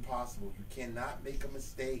just impossible. You cannot make a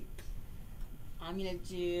mistake. I'm going to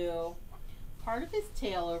do part of his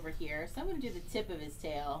tail over here. So I'm going to do the tip of his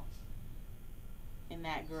tail in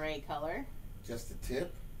that gray color. Just the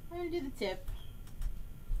tip. I'm going to do the tip.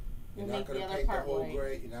 You're We'll not make going the to other paint the part whole white.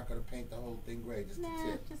 gray. You're not going to paint the whole thing gray. Just Nah,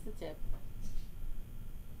 the tip. just the tip.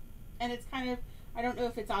 And it's kind of, I don't know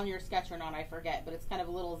if it's on your sketch or not, I forget, but it's kind of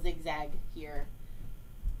a little zigzag here.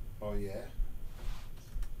 Oh yeah.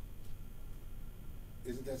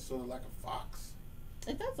 Isn't that sort of like a fox?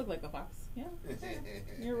 It does look like a fox, yeah.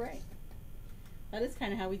 You're right. That is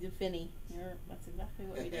kind of how we did Finny. That's exactly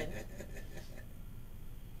what we did.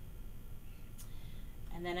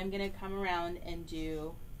 And then I'm going to come around and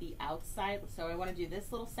do the outside. So I want to do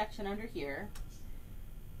this little section under here.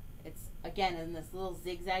 It's, again, in this little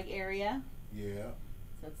zigzag area. Yeah.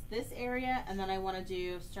 So it's this area, and then I want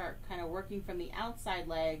to start kind of working from the outside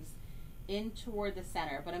legs in toward the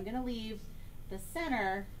center. But I'm going to leave the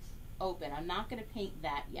center open. I'm not going to paint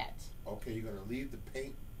that yet. Okay, you're gonna leave the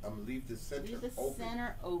paint. I'm gonna leave the center Leave the open.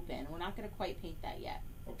 center open. We're not going to quite paint that yet.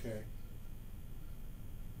 Okay.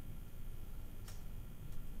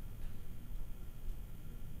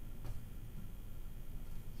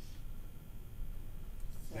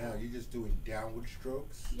 So, Now you're just doing downward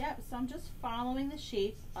strokes. yep, so I'm just following the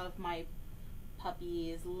shape of my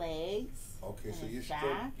puppy's legs. Okay, and so his you're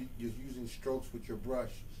back. you're using strokes with your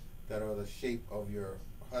brush that are the shape of your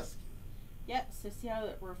husky. Yep, so see how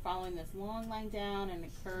we're following this long line down and a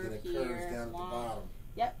curve Then it here. curves down at the long. bottom.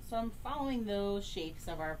 Yep, so I'm following those shapes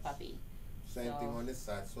of our puppy. Same So, thing on this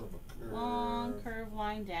side, sort of a curve. Long curve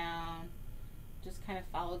line down. Just kind of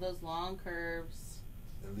follow those long curves.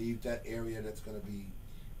 And leave that area that's gonna be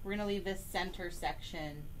We're going to leave this center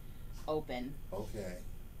section open. okay.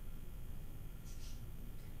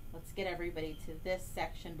 Let's get everybody to this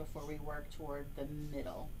section before we work toward the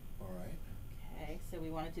middle. All right. Okay, so we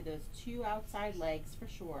want to do those two outside legs for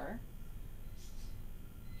sure.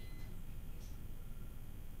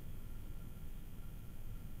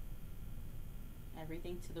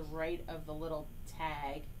 Everything to the right of the little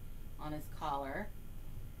tag on his collar,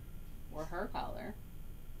 or her collar.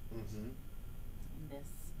 Mm-hmm. And this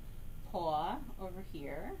paw over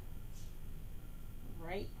here,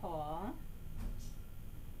 right paw.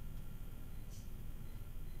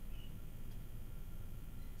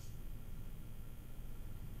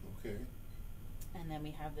 Okay. And then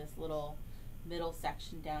we have this little middle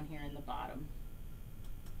section down here in the bottom.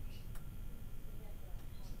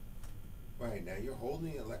 Right, now you're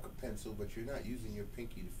holding it like a pencil, but you're not using your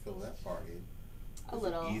pinky to fill that part in. A Is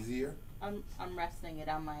little. it easier? I'm resting it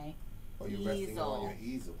on my Or you're easel. resting it on your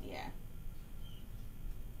easel? Yeah.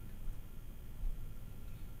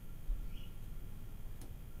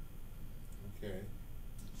 Okay.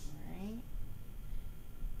 Alright.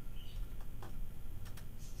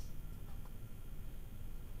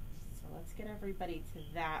 So let's get everybody to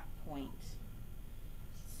that point.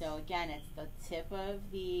 So again, it's the tip of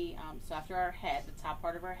the, so after our head, the top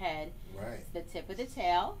part of our head, Right. it's the tip of the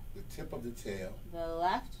tail, The tip of the tail, the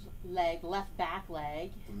left leg, left back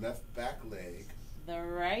leg, the left back leg, the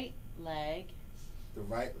right leg, the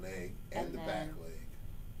right leg, and And the back then- leg.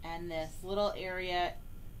 and this little area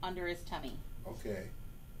under his tummy. Okay.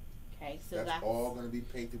 Okay, so That's all going to be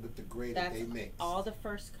painted with the gray that that's they mix. all the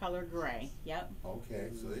first color gray. Yep. Okay,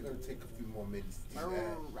 so they're going to take a few more minutes to do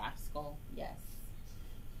that. Rascal, yes.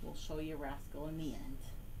 We'll show you Rascal in the end.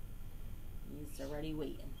 He's already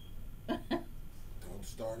waiting. Don't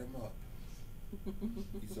start him up.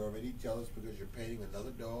 He's already jealous because you're painting another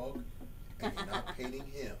dog and you're not painting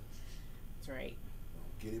him. That's right.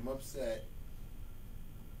 Don't get him upset.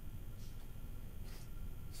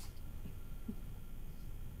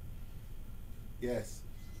 Yes,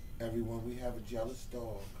 everyone, we have a jealous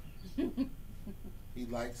dog. He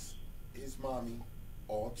likes his mommy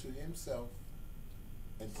all to himself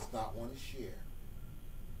and does not want to share.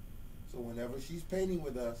 So whenever she's painting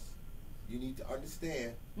with us, you need to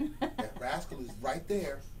understand that Rascal is right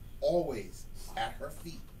there, always at her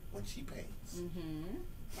feet when she paints. Mm-hmm.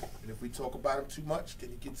 And if we talk about him too much, then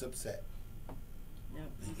he gets upset. Yep.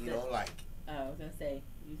 He don't like it. Oh, I was gonna say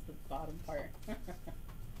use the bottom part.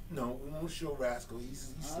 No, we won't show Rascal.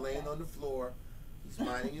 He's Okay. laying on the floor. He's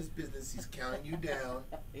minding his business. He's counting you down.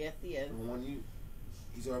 Yes, he is. And when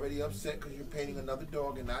he's already upset because you're painting another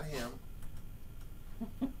dog and not him.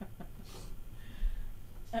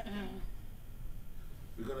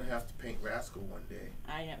 We're gonna have to paint Rascal one day.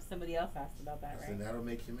 I know somebody else asked about that, And right? that'll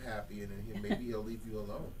make him happy, and then maybe he'll leave you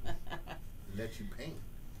alone and let you paint.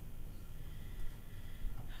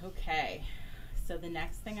 Okay, so the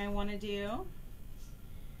next thing I want to do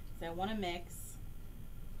is I want to mix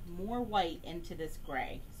more white into this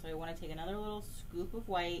gray. So I want to take another little scoop of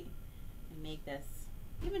white and make this,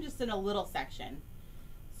 even just in a little section.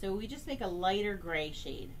 So we just make a lighter gray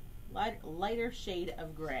shade, lighter shade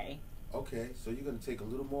of gray. Okay, so you're gonna take a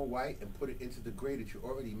little more white and put it into the gray that you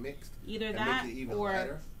already mixed. Either and that make it even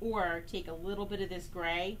lighter? or take a little bit of this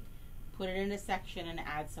gray, put it in a section and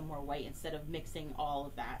add some more white instead of mixing all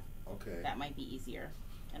of that. Okay. That might be easier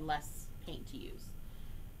and less paint to use.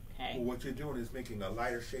 Okay. Well, what you're doing is making a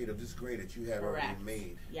lighter shade of this gray that you have already Correct.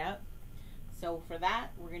 made. Yep. So for that,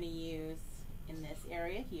 we're going to use in this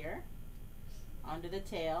area here, under the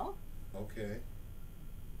tail. Okay.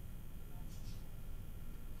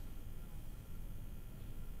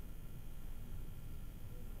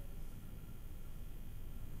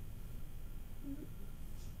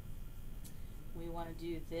 We want to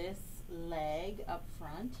do this leg up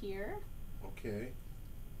front here. Okay.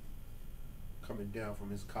 Coming down from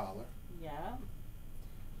his collar. Yeah.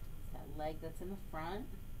 That leg that's in the front.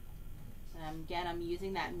 And again, I'm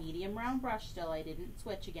using that medium round brush still. I didn't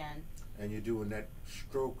switch again. And you're doing that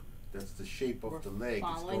stroke that's the shape of We're the leg. It's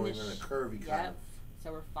following going the in a curvy kind Yep. of.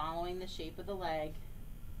 So we're following the shape of the leg.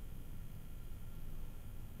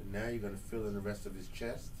 And now you're going to fill in the rest of his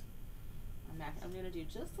chest. I'm going to do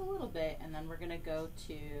just a little bit, and then we're going to go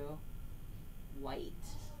to white.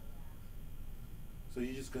 So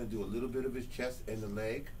you're just going to do a little bit of his chest and the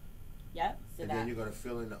leg. Yep. So And that, then you're going to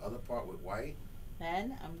fill in the other part with white.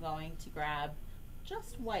 then I'm going to grab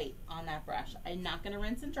just white on that brush. I'm not going to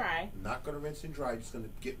rinse and dry. Not going to rinse and dry. Just going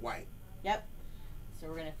to get white. Yep. So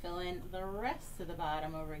we're going to fill in the rest of the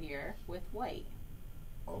bottom over here with white.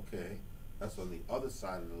 Okay. That's on the other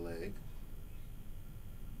side of the leg.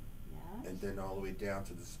 Yeah. And then all the way down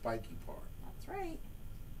to the spiky part. That's right.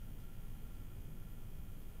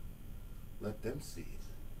 Let them see it.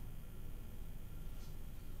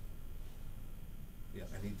 Yeah,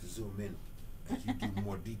 I need to zoom in as you do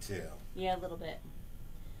more detail. Yeah, a little bit.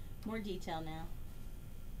 More detail now.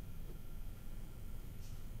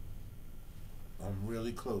 I'm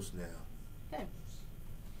really close now. Good.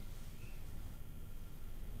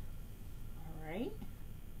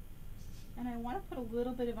 a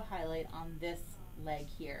little bit of a highlight on this leg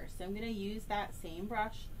here. So I'm going to use that same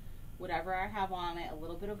brush, whatever I have on it, a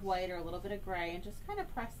little bit of white or a little bit of gray, and just kind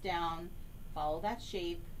of press down, follow that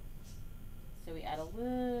shape. So we add a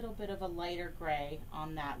little bit of a lighter gray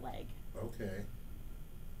on that leg. Okay.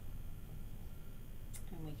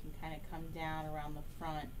 And we can kind of come down around the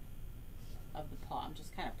front of the paw. I'm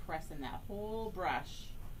just kind of pressing that whole brush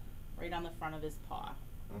right on the front of his paw.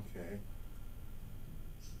 Okay.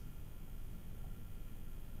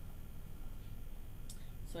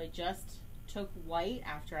 So I just took white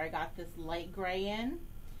after I got this light gray in.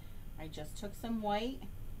 I just took some white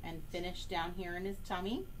and finished down here in his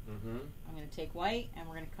tummy. I'm going to take white and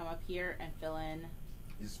we're going to come up here and fill in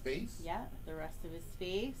his face? Yeah, the rest of his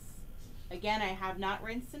face. Again, I have not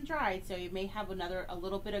rinsed and dried, so you may have a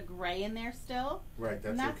little bit of gray in there still. Right,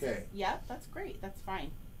 that's okay. Yep, that's great. That's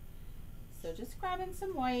fine. So just grabbing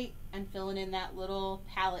some white and filling in that little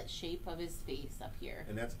palette shape of his face up here.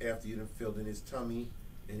 And that's after you done filled in his tummy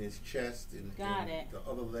and his chest and the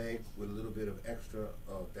other leg with a little bit of extra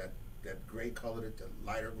of that gray color, the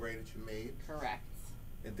lighter gray that you made. Correct.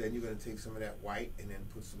 And then you're going to take some of that white and then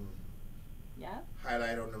put some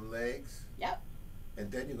highlight on them legs. Yep. And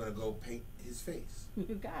then you're going to go paint his face.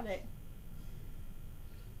 You got it.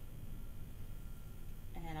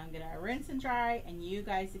 And I'm going to rinse and dry. And you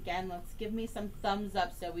guys, again, let's give me some thumbs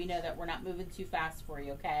up so we know that we're not moving too fast for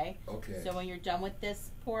you, okay? Okay. So when you're done with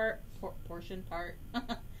this portion part,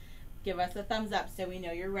 give us a thumbs up so we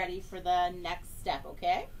know you're ready for the next step,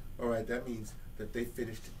 okay? All right, that means that they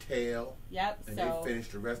finished the tail. Yep. And they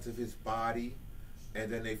finished the rest of his body. And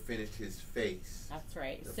then they finished his face. That's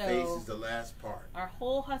right. The face is the last part. Our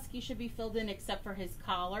whole husky should be filled in except for his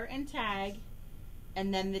collar and tag,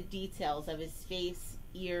 and then the details of his face,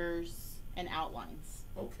 ears, and outlines.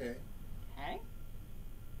 Okay. Okay.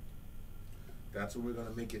 That's what we're going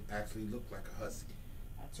to make it actually look like a husky.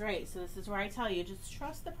 That's right. So this is where I tell you, just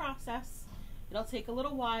trust the process. It'll take a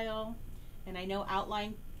little while, and I know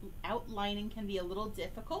outlining can be a little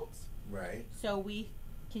difficult. Right. So we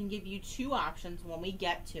can give you two options when we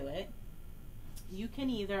get to it. You can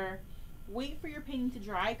either wait for your painting to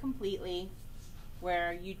dry completely,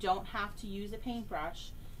 where you don't have to use a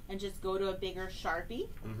paintbrush, and just go to a bigger Sharpie.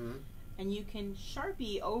 And you can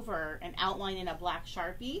Sharpie over an outline in a black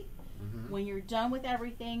Sharpie when you're done with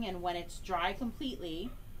everything and when it's dry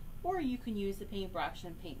completely, or you can use the paintbrush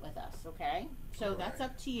and paint with us, okay? So that's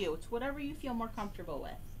up to you. It's whatever you feel more comfortable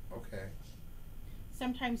with. Okay.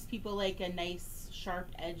 Sometimes people like a nice sharp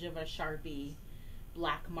edge of a Sharpie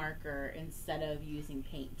black marker instead of using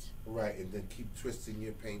paint. Right, and then keep twisting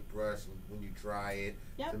your paintbrush when you dry it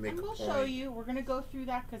to make and we'll show you. We're going to go through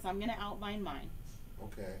that because I'm going to outline mine.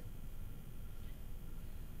 Okay.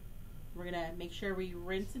 We're going to make sure we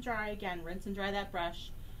rinse and dry again. Rinse and dry that brush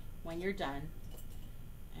when you're done.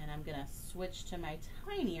 And I'm going to switch to my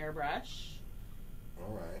tinier brush.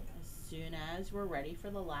 All right. As soon as we're ready for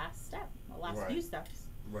the last step, the last few steps.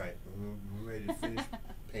 Right. We're ready to finish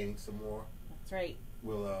painting some more. That's right.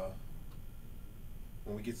 We'll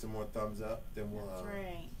when we get some more thumbs up, then we'll That's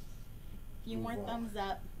right. A few more thumbs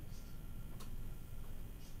up.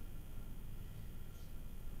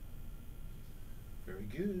 Very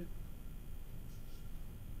good.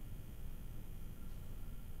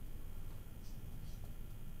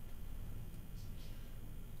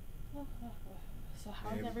 So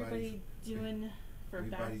how's everybody doing for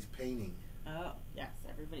back? Everybody's painting. Oh, yes,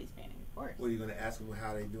 everybody's painting, of course. What, are you going to ask them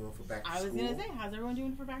how they're doing for back to school? I was going to say, how's everyone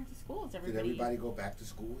doing for back to school? Did everybody go back to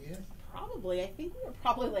school yet? Probably. I think we were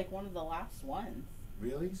probably like one of the last ones.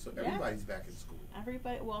 Really? So everybody's back in school?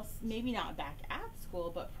 Everybody, well, maybe not back at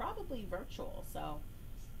school, but probably virtual. So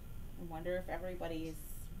I wonder if everybody's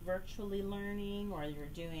virtually learning or you're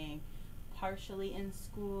doing partially in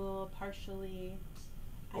school, partially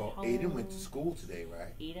at home. Well, Aiden went to school today,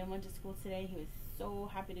 right? Aiden went to school today. He was so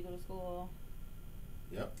happy to go to school.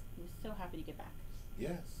 Yep. He was so happy to get back.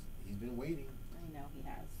 Yes. He's been waiting. I know he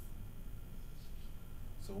has.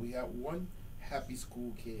 So we have one happy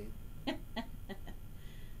school kid.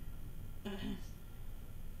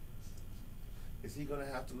 Is he going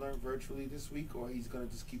to have to learn virtually this week, or he's going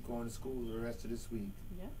to just keep going to school the rest of this week?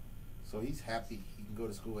 Yeah. So he's happy. He can go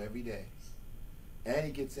to school every day. And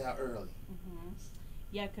he gets out early.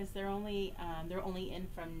 Yeah, because they're only in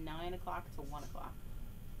from 9 o'clock to 1 o'clock.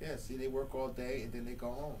 Yeah, see, they work all day and then they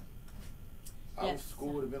go home. Yes.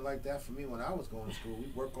 School would have been like that for me when I was going to school.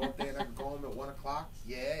 We'd work all day and I could go home at 1 o'clock.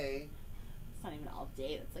 Yay. It's not even all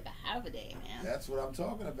day. That's like a half a day, man. That's what I'm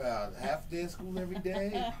talking about. Half day of school every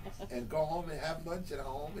day and go home and have lunch at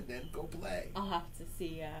home and then go play. I'll have to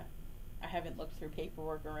see. I haven't looked through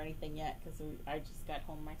paperwork or anything yet because I just got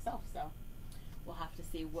home myself. So we'll have to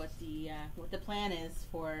see what the plan is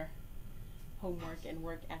for homework and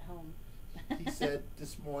work at home. He said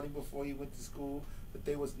this morning before he went to school that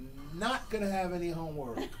they was not going to have any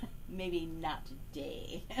homework. Maybe not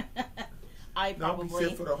today. I probably. No, he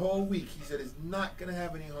said for the whole week. He said he's not going to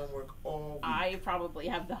have any homework all week. I probably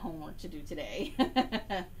have the homework to do today.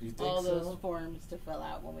 You think all so? those forms to fill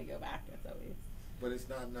out when we go back. That's always. But it's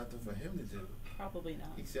not nothing for him to do. Probably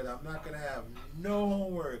not. He said, I'm not going to have no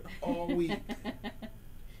homework all week.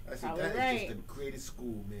 I said, Probably that right. is just the greatest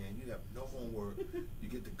school, man. You have no homework. You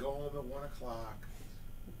get to go home at 1 o'clock.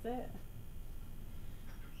 That's it.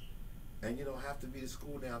 And you don't have to be to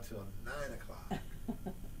school now till 9 o'clock.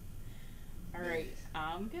 All right,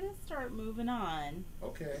 I'm gonna start moving on.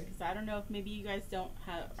 Okay. Because I don't know if maybe you guys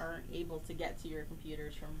aren't able to get to your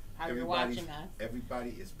computers from how you're watching us. Everybody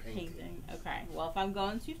is painting. Okay. Well, if I'm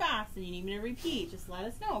going too fast and you need me to repeat, just let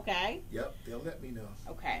us know. Okay. Yep, they'll let me know.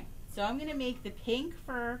 Okay. So I'm gonna make the pink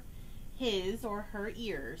for his or her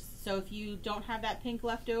ears. So if you don't have that pink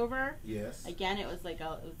left over, yes. Again, it was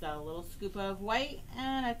a little scoop of white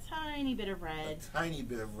and a tiny bit of red. A tiny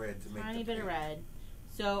bit of red to make the Tiny bit of red.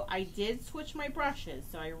 So I did switch my brushes.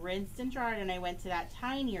 So I rinsed and dried, and I went to that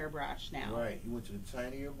tinier brush now. Right, you went to the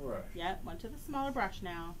tinier brush. Yep, went to the smaller brush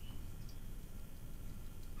now.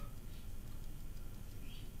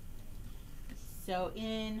 So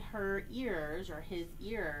in her ears, or his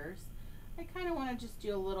ears, I kind of want to just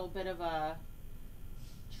do a little bit of a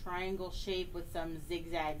triangle shape with some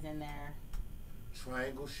zigzags in there.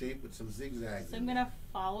 Triangle shape with some zigzags. So I'm going to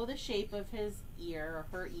follow the shape of his ear,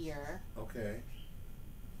 or her ear. Okay.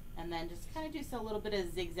 And then just kind of do a little bit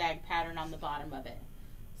of zigzag pattern on the bottom of it.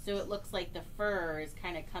 So it looks like the fur is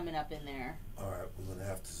kind of coming up in there. All right, we're going to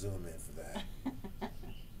have to zoom in for that.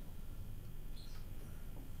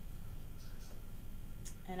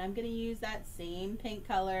 And I'm going to use that same pink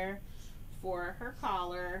color for her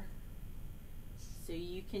collar. So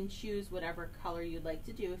you can choose whatever color you'd like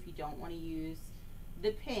to do. If you don't want to use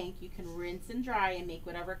the pink, you can rinse and dry and make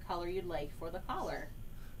whatever color you'd like for the collar.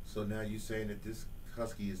 So now you're saying that this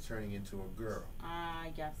husky is turning into a girl?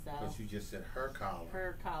 I guess so. Because you just said her collar.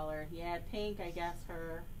 Her collar. Yeah, pink, I guess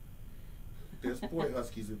her. There's boy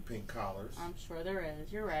huskies with pink collars. I'm sure there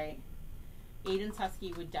is. You're right. Aiden's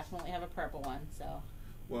husky would definitely have a purple one, so.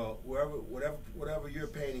 Well, whatever you're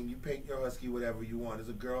painting, you paint your husky whatever you want. Is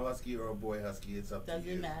a girl husky or a boy husky? It's up to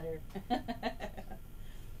you. Doesn't matter.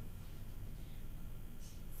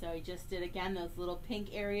 So I just did, again, those little pink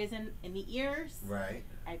areas in the ears. Right.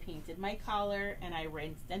 I painted my collar, and I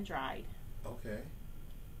rinsed and dried. Okay.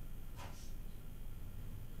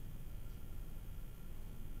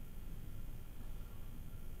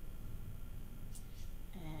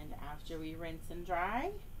 And after we rinse and dry,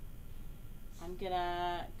 I'm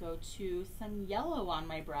gonna go to some yellow on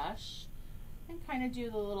my brush and kind of do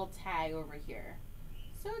the little tag over here.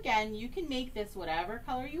 So again, you can make this whatever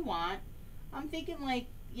color you want. I'm thinking, like,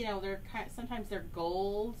 you know, sometimes they're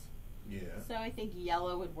gold. Yeah. So I think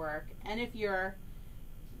yellow would work. And if you're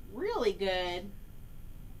really good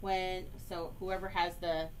whoever has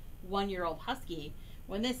the 1-year-old husky,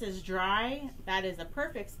 when this is dry, that is a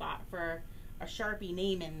perfect spot for a Sharpie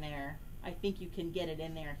name in there. I think you can get it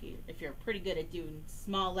in there if you're pretty good at doing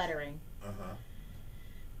small lettering. Uh-huh.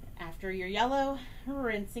 After your yellow,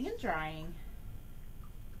 rinsing and drying.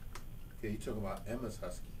 Yeah, you talk about Emma's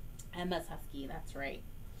husky. Emma's husky, that's right.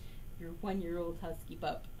 Your 1-year-old husky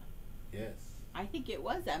pup. Yes. I think it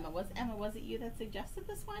was Emma. Was it you that suggested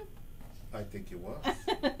this one? I think it was.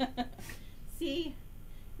 See,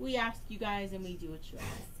 we ask you guys and we do what you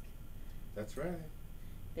ask. That's right.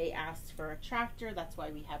 They asked for a tractor. That's why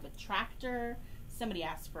we have a tractor. Somebody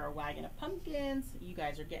asked for a wagon of pumpkins. You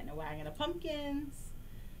guys are getting a wagon of pumpkins.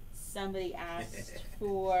 Somebody asked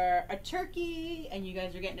for a turkey, and you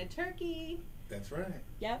guys are getting a turkey. That's right.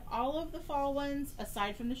 Yep, all of the fall ones,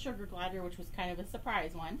 aside from the sugar glider, which was kind of a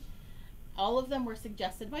surprise one, all of them were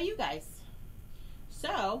suggested by you guys.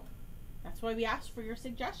 So, that's why we asked for your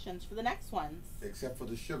suggestions for the next ones. Except for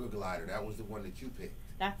the sugar glider. That was the one that you picked.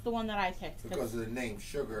 That's the one that I picked. Because of the name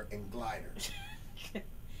Sugar and Glider.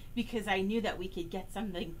 Because I knew that we could get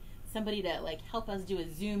somebody to like help us do a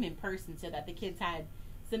Zoom in person so that the kids had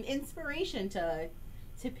some inspiration to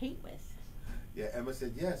paint with. Yeah, Emma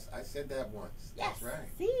said yes. I said that once. Yes. That's right.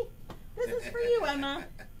 See? This is for you, Emma.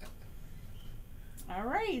 All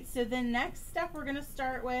right. So the next step we're going to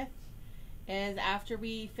start with is after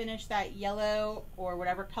we finish that yellow or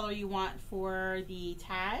whatever color you want for the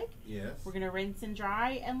tag. Yes. We're going to rinse and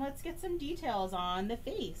dry, and let's get some details on the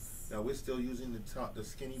face. Now we're still using the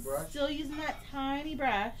skinny brush? Still using that tiny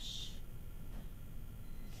brush.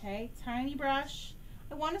 Okay, tiny brush.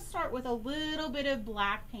 I want to start with a little bit of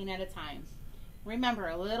black paint at a time. Remember,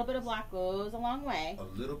 a little bit of black goes a long way.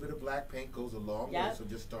 A little bit of black paint goes a long way, so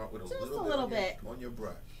just start with just a little bit on your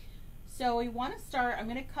brush. So we want to start, I'm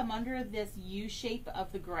going to come under this U shape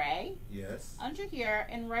of the gray. Yes. Under here,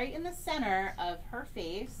 and right in the center of her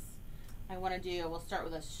face, we'll start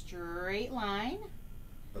with a straight line.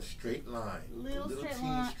 A straight line. Little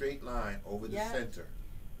straight line over the center.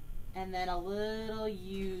 And then a little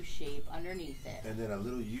U shape underneath it. And then a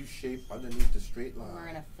little U shape underneath the straight line. And we're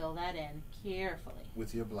going to fill that in carefully.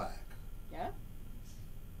 With your black. Yep.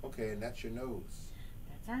 Okay, and that's your nose.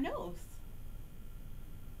 That's our nose.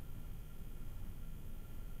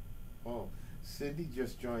 Oh, Cindy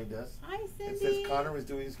just joined us. Hi, Cindy. It says Connor is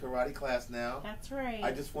doing his karate class now. That's right.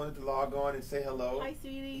 I just wanted to log on and say hello. Hi,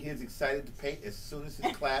 sweetie. He is excited to paint as soon as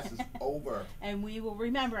his class is over. And we will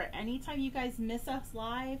remember, anytime you guys miss us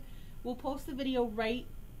live, we'll post the video right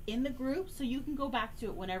in the group so you can go back to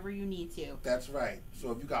it whenever you need to. That's right. So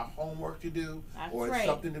if you got homework to do, or right.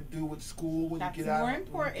 something to do with school when you get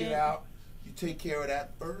out, you take care of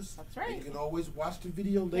that first. That's right. And you can always watch the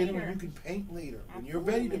video later and you can paint later. Absolutely. When you're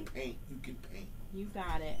ready to paint, you can paint. You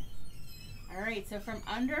got it. All right, so from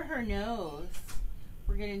under her nose,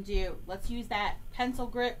 we're going to do, let's use that pencil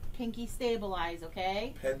grip, pinky stabilize,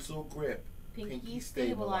 okay? Pencil grip, pinky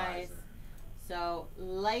stabilize. So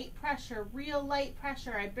light pressure, real light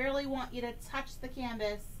pressure. I barely want you to touch the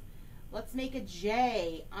canvas. Let's make a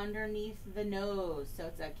J underneath the nose. So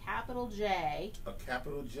it's a capital J. A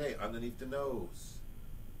capital J underneath the nose.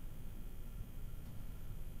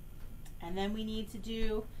 And then we need to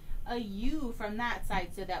do a U from that side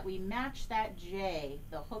so that we match that J,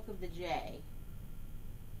 the hook of the J.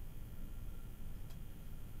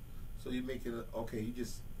 So you make it, okay, you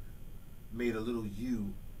just made a little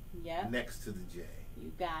U next to the J.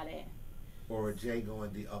 You got it. Or a J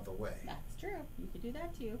going the other way. That's true. You could do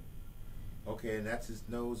that too. Okay, and that's his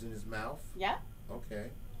nose and his mouth? Yeah. Okay.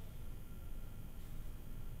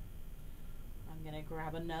 I'm going to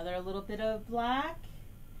grab another little bit of black,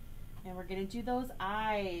 and we're going to do those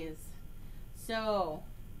eyes. So,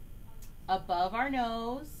 above our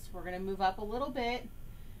nose, we're going to move up a little bit,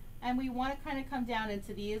 and we want to kind of come down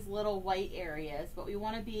into these little white areas, but we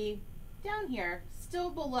want to be down here, still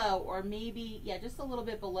below, or maybe, just a little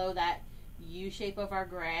bit below that U shape of our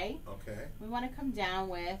gray. Okay. We want to come down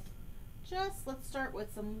with let's start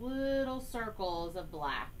with some little circles of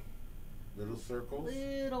black. Little circles?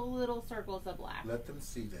 Little circles of black. Let them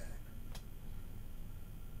see that.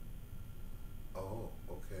 Oh,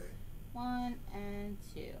 okay. 1 and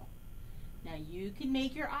 2. Now you can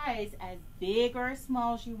make your eyes as big or as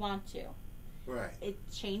small as you want to. Right. It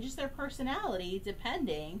changes their personality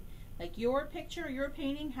depending. Like your picture, your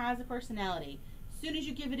painting has a personality. As soon as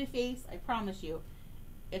you give it a face, I promise you,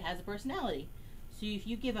 it has a personality. So if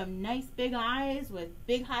you give them nice big eyes with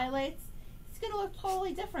big highlights, it's going to look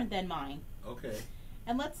totally different than mine. Okay.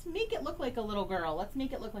 And let's make it look like a little girl. Let's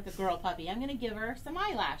make it look like a girl puppy. I'm going to give her some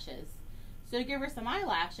eyelashes. So to give her some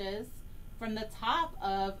eyelashes, from the top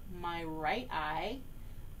of my right eye,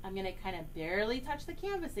 I'm going to kind of barely touch the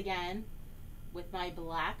canvas again. With my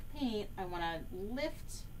black paint, I want to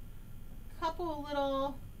lift a couple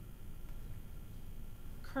little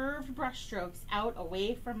curved brush strokes out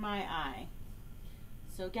away from my eye.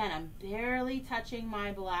 So again, I'm barely touching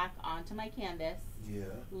my black onto my canvas. Yeah.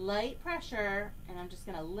 Light pressure, and I'm just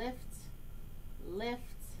going to lift, lift,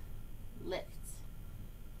 lift.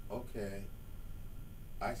 Okay.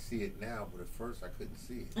 I see it now, but at first I couldn't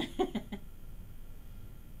see it.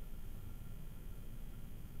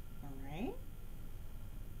 All right.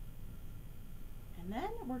 And then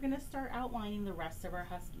we're going to start outlining the rest of our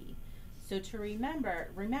Husky. So to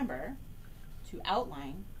remember to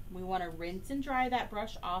outline, we want to rinse and dry that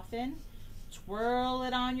brush often. Twirl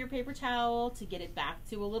it on your paper towel to get it back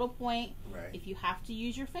to a little point. Right. If you have to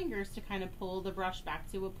use your fingers to kind of pull the brush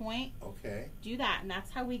back to a point, okay, do that, and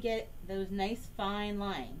that's how we get those nice fine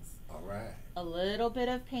lines. All right. A little bit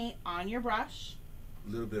of paint on your brush.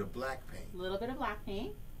 A little bit of black paint. A little bit of black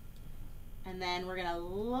paint. And then we're going to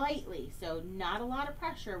lightly, so not a lot of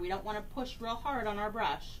pressure. We don't want to push real hard on our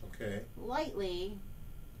brush. Okay. Lightly,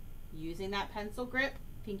 using that pencil grip,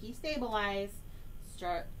 pinky stabilize,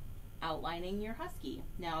 start outlining your Husky.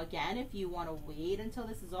 Now again, if you want to wait until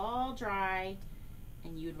this is all dry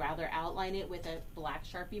and you'd rather outline it with a black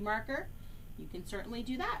Sharpie marker, you can certainly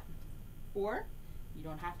do that. Or you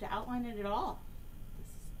don't have to outline it at all. This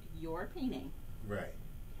is your painting. Right.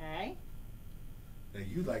 Okay? Now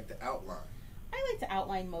you like to outline. I like to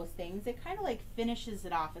outline most things. It kind of like finishes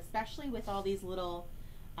it off, especially with all these little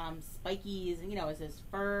spikies, you know, is this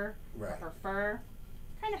fur, right, or her fur.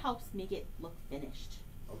 kind of helps make it look finished.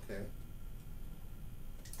 Okay.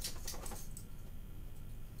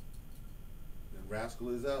 And Rascal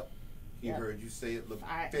is up. He heard you say it looked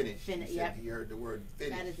finished. He said he heard the word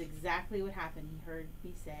finished. That is exactly what happened. He heard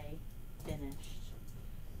me say finished.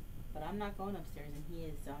 But I'm not going upstairs, and he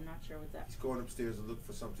is, so I'm not sure what's up. He's going upstairs to look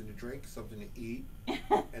for something to drink, something to eat,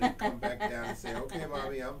 and then come back down and say, okay,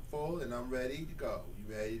 Mommy, I'm full and I'm ready to go.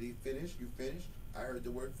 You ready to finish? You finished? I heard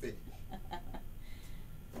the word finish.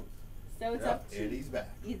 So it's up to you. And he's back.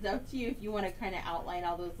 It's up to you if you want to kind of outline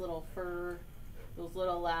all those little fur, those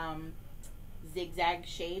little zigzag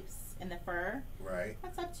shapes in the fur. Right.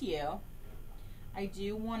 That's up to you. I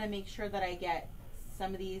do want to make sure that I get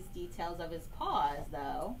some of these details of his paws,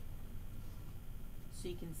 though. So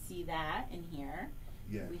you can see that in here.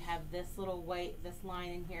 Yes. We have this little white, this line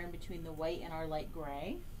in here in between the white and our light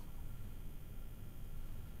gray.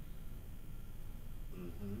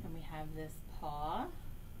 Mm-hmm. And we have this paw.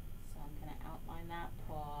 So I'm going to outline that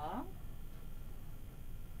paw.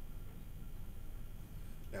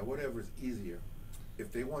 Now, whatever's easier.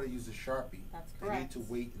 If they want to use a Sharpie, that's they need to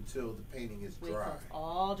wait until the painting is dry. Till it's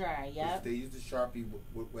all dry, yep. If they use the Sharpie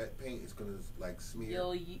with wet paint, it's going to like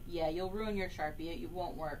smear. You'll ruin your Sharpie. It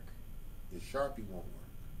won't work. The Sharpie won't work.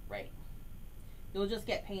 Right. You'll just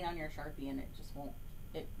get paint on your Sharpie and it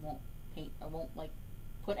won't paint. It won't like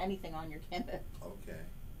put anything on your canvas. Okay.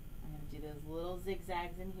 I'm going to do those little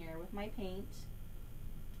zigzags in here with my paint.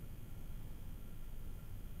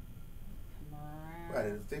 Right,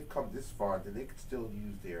 and if they've come this far, then they can still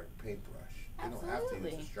use their paintbrush. They don't have to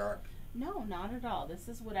use a Sharpie. No, not at all. This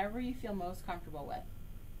is whatever you feel most comfortable with.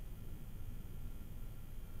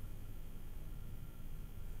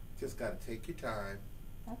 Just got to take your time.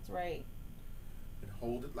 That's right. And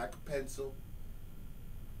hold it like a pencil.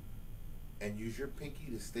 And use your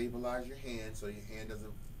pinky to stabilize your hand so your hand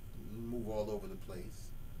doesn't move all over the place.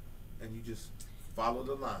 And you just follow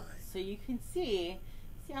the line. So you can see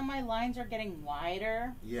how my lines are getting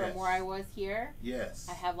wider from where I was here? Yes.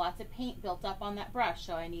 I have lots of paint built up on that brush,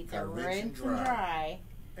 so I need to rinse and dry.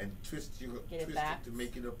 And twist it to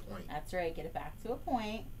make it a point. That's right. Get it back to a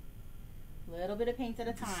point. A little bit of paint at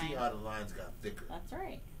a time. You see how the lines got thicker. That's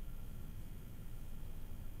right.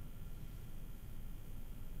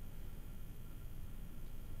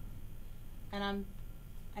 And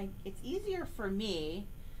it's easier for me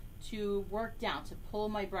to work down, to pull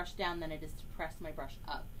my brush down than it is to press my brush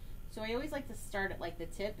up. So I always like to start at like the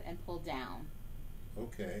tip and pull down.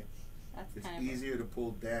 Okay. That's it's kind of easier to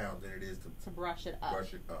pull down than it is to brush it up.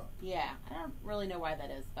 Brush it up. Yeah, I don't really know why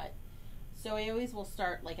that is, but so I always will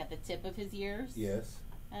start like at the tip of his ears. Yes.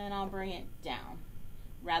 And I'll bring it down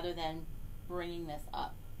rather than bringing this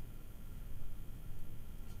up.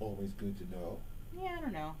 Always good to know. Yeah, I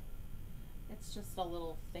don't know. It's just a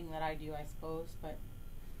little thing that I do, I suppose, but.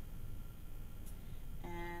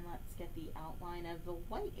 And let's get the outline of the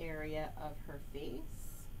white area of her face.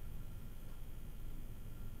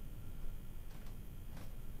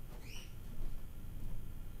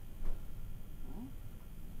 I'm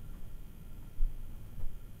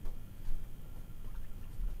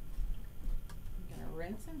gonna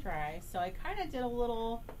rinse and dry. So I kind of did a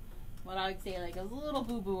little, what I would say like a little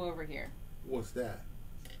boo-boo over here. What's that?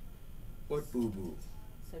 What boo-boo?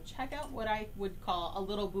 So check out what I would call a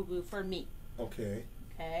little boo-boo for me. Okay.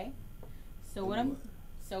 Okay. So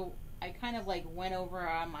so I kind of like went over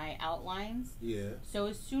on my outlines. Yeah. So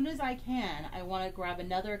as soon as I can, I want to grab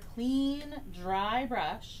another clean, dry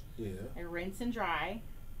brush. Yeah. I rinse and dry,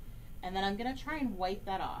 and then I'm gonna try and wipe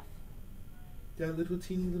that off. That little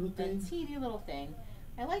teeny little thing. That teeny little thing.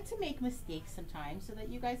 I like to make mistakes sometimes so that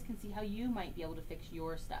you guys can see how you might be able to fix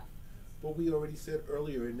your stuff. But we already said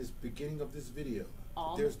earlier in this beginning of this video,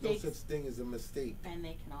 there's no such thing as a mistake. And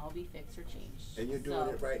they can all be fixed or changed. And you're doing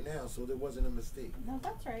it right now, so there wasn't a mistake. No,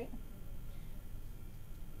 that's right.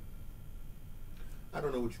 I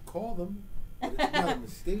don't know what you call them, but it's not a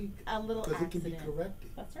mistake. A little accident. Because it can be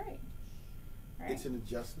corrected. That's right. It's an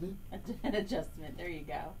adjustment. An adjustment. There you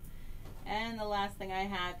go. And the last thing I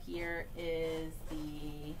have here is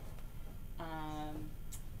the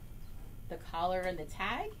collar and the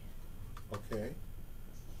tag. Okay.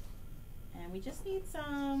 And we just need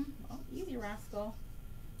some, easy rascal.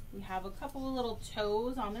 We have a couple of little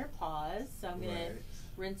toes on their paws. So I'm going to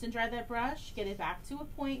rinse and dry that brush, get it back to a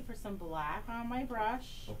point for some black on my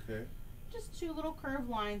brush. Okay. Just 2 little curved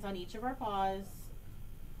lines on each of our paws.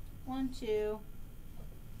 1, 2.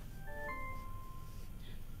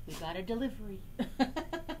 We got a delivery.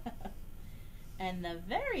 And the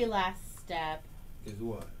very last step is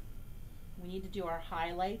what? We need to do our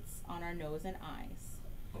highlights on our nose and eyes.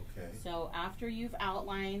 Okay. So after you've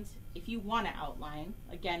outlined, if you want to outline,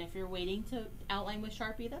 again, if you're waiting to outline with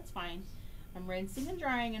Sharpie, that's fine. I'm rinsing and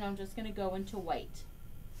drying, and I'm just going to go into white.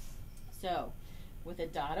 So with a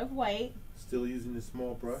dot of white. Still using the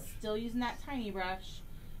small brush? Still using that tiny brush.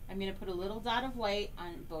 I'm going to put a little dot of white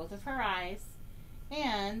on both of her eyes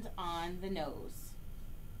and on the nose.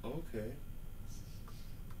 Okay.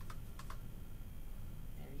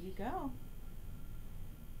 There you go.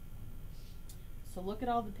 So look at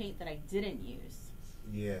all the paint that I didn't use.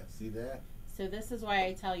 Yeah, see that? So this is why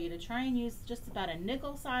I tell you to try and use just about a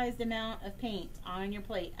nickel-sized amount of paint on your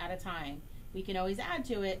plate at a time. We can always add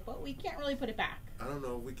to it, but we can't really put it back. I don't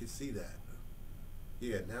know if we can see that.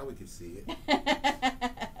 Yeah, now we can see it.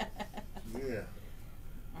 Yeah.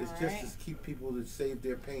 It's just to keep people to save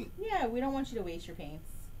their paint. Yeah, we don't want you to waste your paints.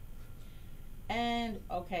 And,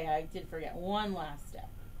 okay, I did forget one last step.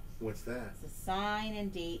 What's that? It's to sign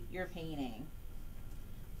and date your painting.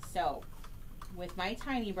 So, with my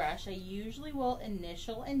tiny brush, I usually will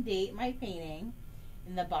initial and date my painting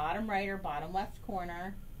in the bottom right or bottom left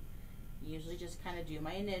corner. Usually just kind of do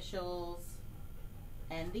my initials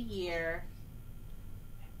and the year.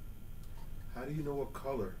 How do you know what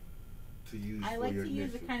color to use I for like your to use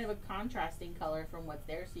initials? a kind of a contrasting color from what's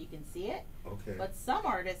there so you can see it. Okay. But some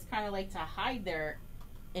artists kind of like to hide their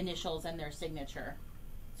initials and their signature.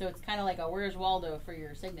 So it's kind of like a Where's Waldo for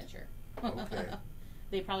your signature. Okay.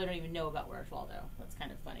 They probably don't even know about Where's Waldo. That's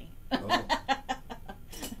kind of funny. Oh.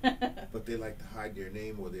 But they like to hide their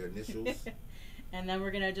name or their initials. And then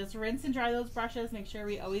we're going to just rinse and dry those brushes. Make sure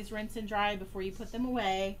we always rinse and dry before you put them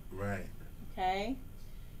away. Right. Okay.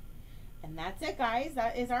 And that's it, guys.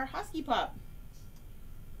 That is our Husky pup.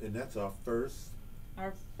 And that's our first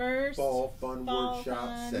fall fun fall workshop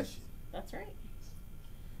fun. session. That's right.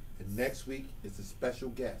 And next week is a special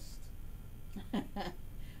guest. I'm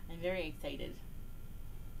very excited.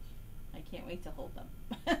 I can't wait to hold them.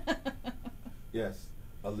 Yes,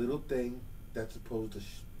 a little thing that's supposed to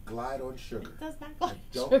glide on sugar. It does not glide I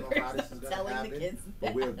don't sugar, know how this is so going I'm to telling the happen, kids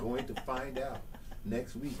but we're going to find out.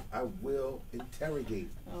 Next week, I will interrogate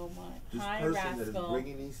Oh my! this Hi, person Rascal. that is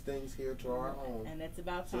bringing these things here to our home, And it's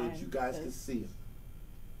about so time. that you guys can see them.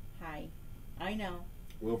 Hi. I know.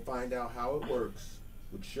 We'll find out how it works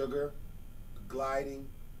with sugar, gliding.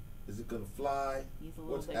 Is it going to fly? He's a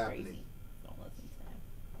little What's bit happening? crazy. Don't listen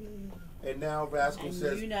to him. And now Rascal And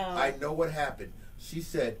says, you know. I know what happened. She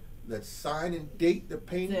said, let's sign and date the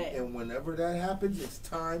painting, That's it. and whenever that happens, it's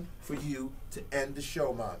time for you to end the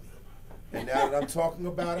show, Mommy. And now that I'm talking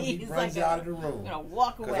about him, he He's runs like out of the room. I'm gonna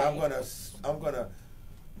walk away. Because I'm gonna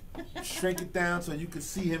shrink it down so you can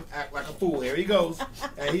see him act like a fool. Here he goes,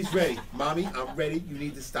 and he's ready. Mommy, I'm ready. You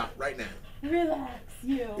need to stop right now. Relax,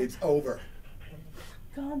 you. It's over.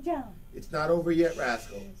 Calm down. It's not over yet,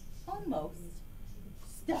 Rascal. Almost.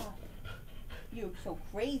 Stop. You're so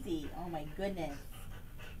crazy. Oh my goodness.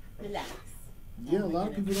 Relax. Yeah, Oh a my lot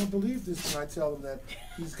of goodness. people don't believe this when I tell them that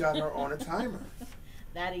he's got her on a timer.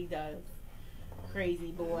 That he does.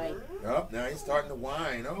 Crazy boy. Oh, now he's starting to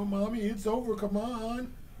whine. Oh, Mommy, it's over. Come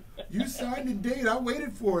on. You signed the date. I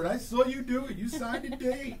waited for it. I saw you do it. You signed the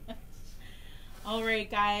date. All right,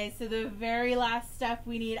 guys. So the very last step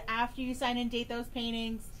we need after you sign and date those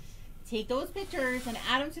paintings, take those pictures and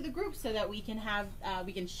add them to the group so that we can have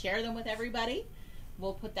we can share them with everybody.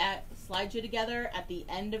 We'll put that slideshow together at the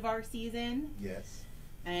end of our season. Yes.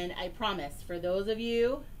 And I promise, for those of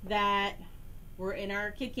you that were in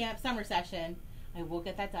our Kid Camp summer session, I will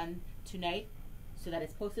get that done tonight so that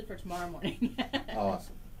it's posted for tomorrow morning.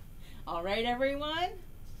 Awesome. All right, everyone.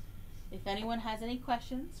 If anyone has any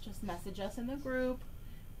questions, just message us in the group.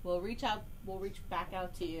 We'll reach back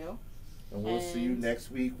out to you. And we'll see you next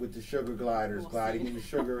week with the sugar gliders, We'll gliding see. in the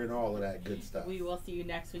sugar and all of that good stuff. We will see you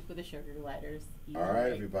next week with the sugar gliders. All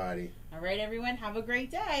right, everybody. All right, everyone. Have a great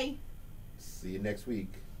day. See you next week.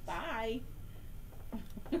 Bye.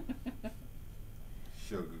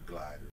 Sugar gliders.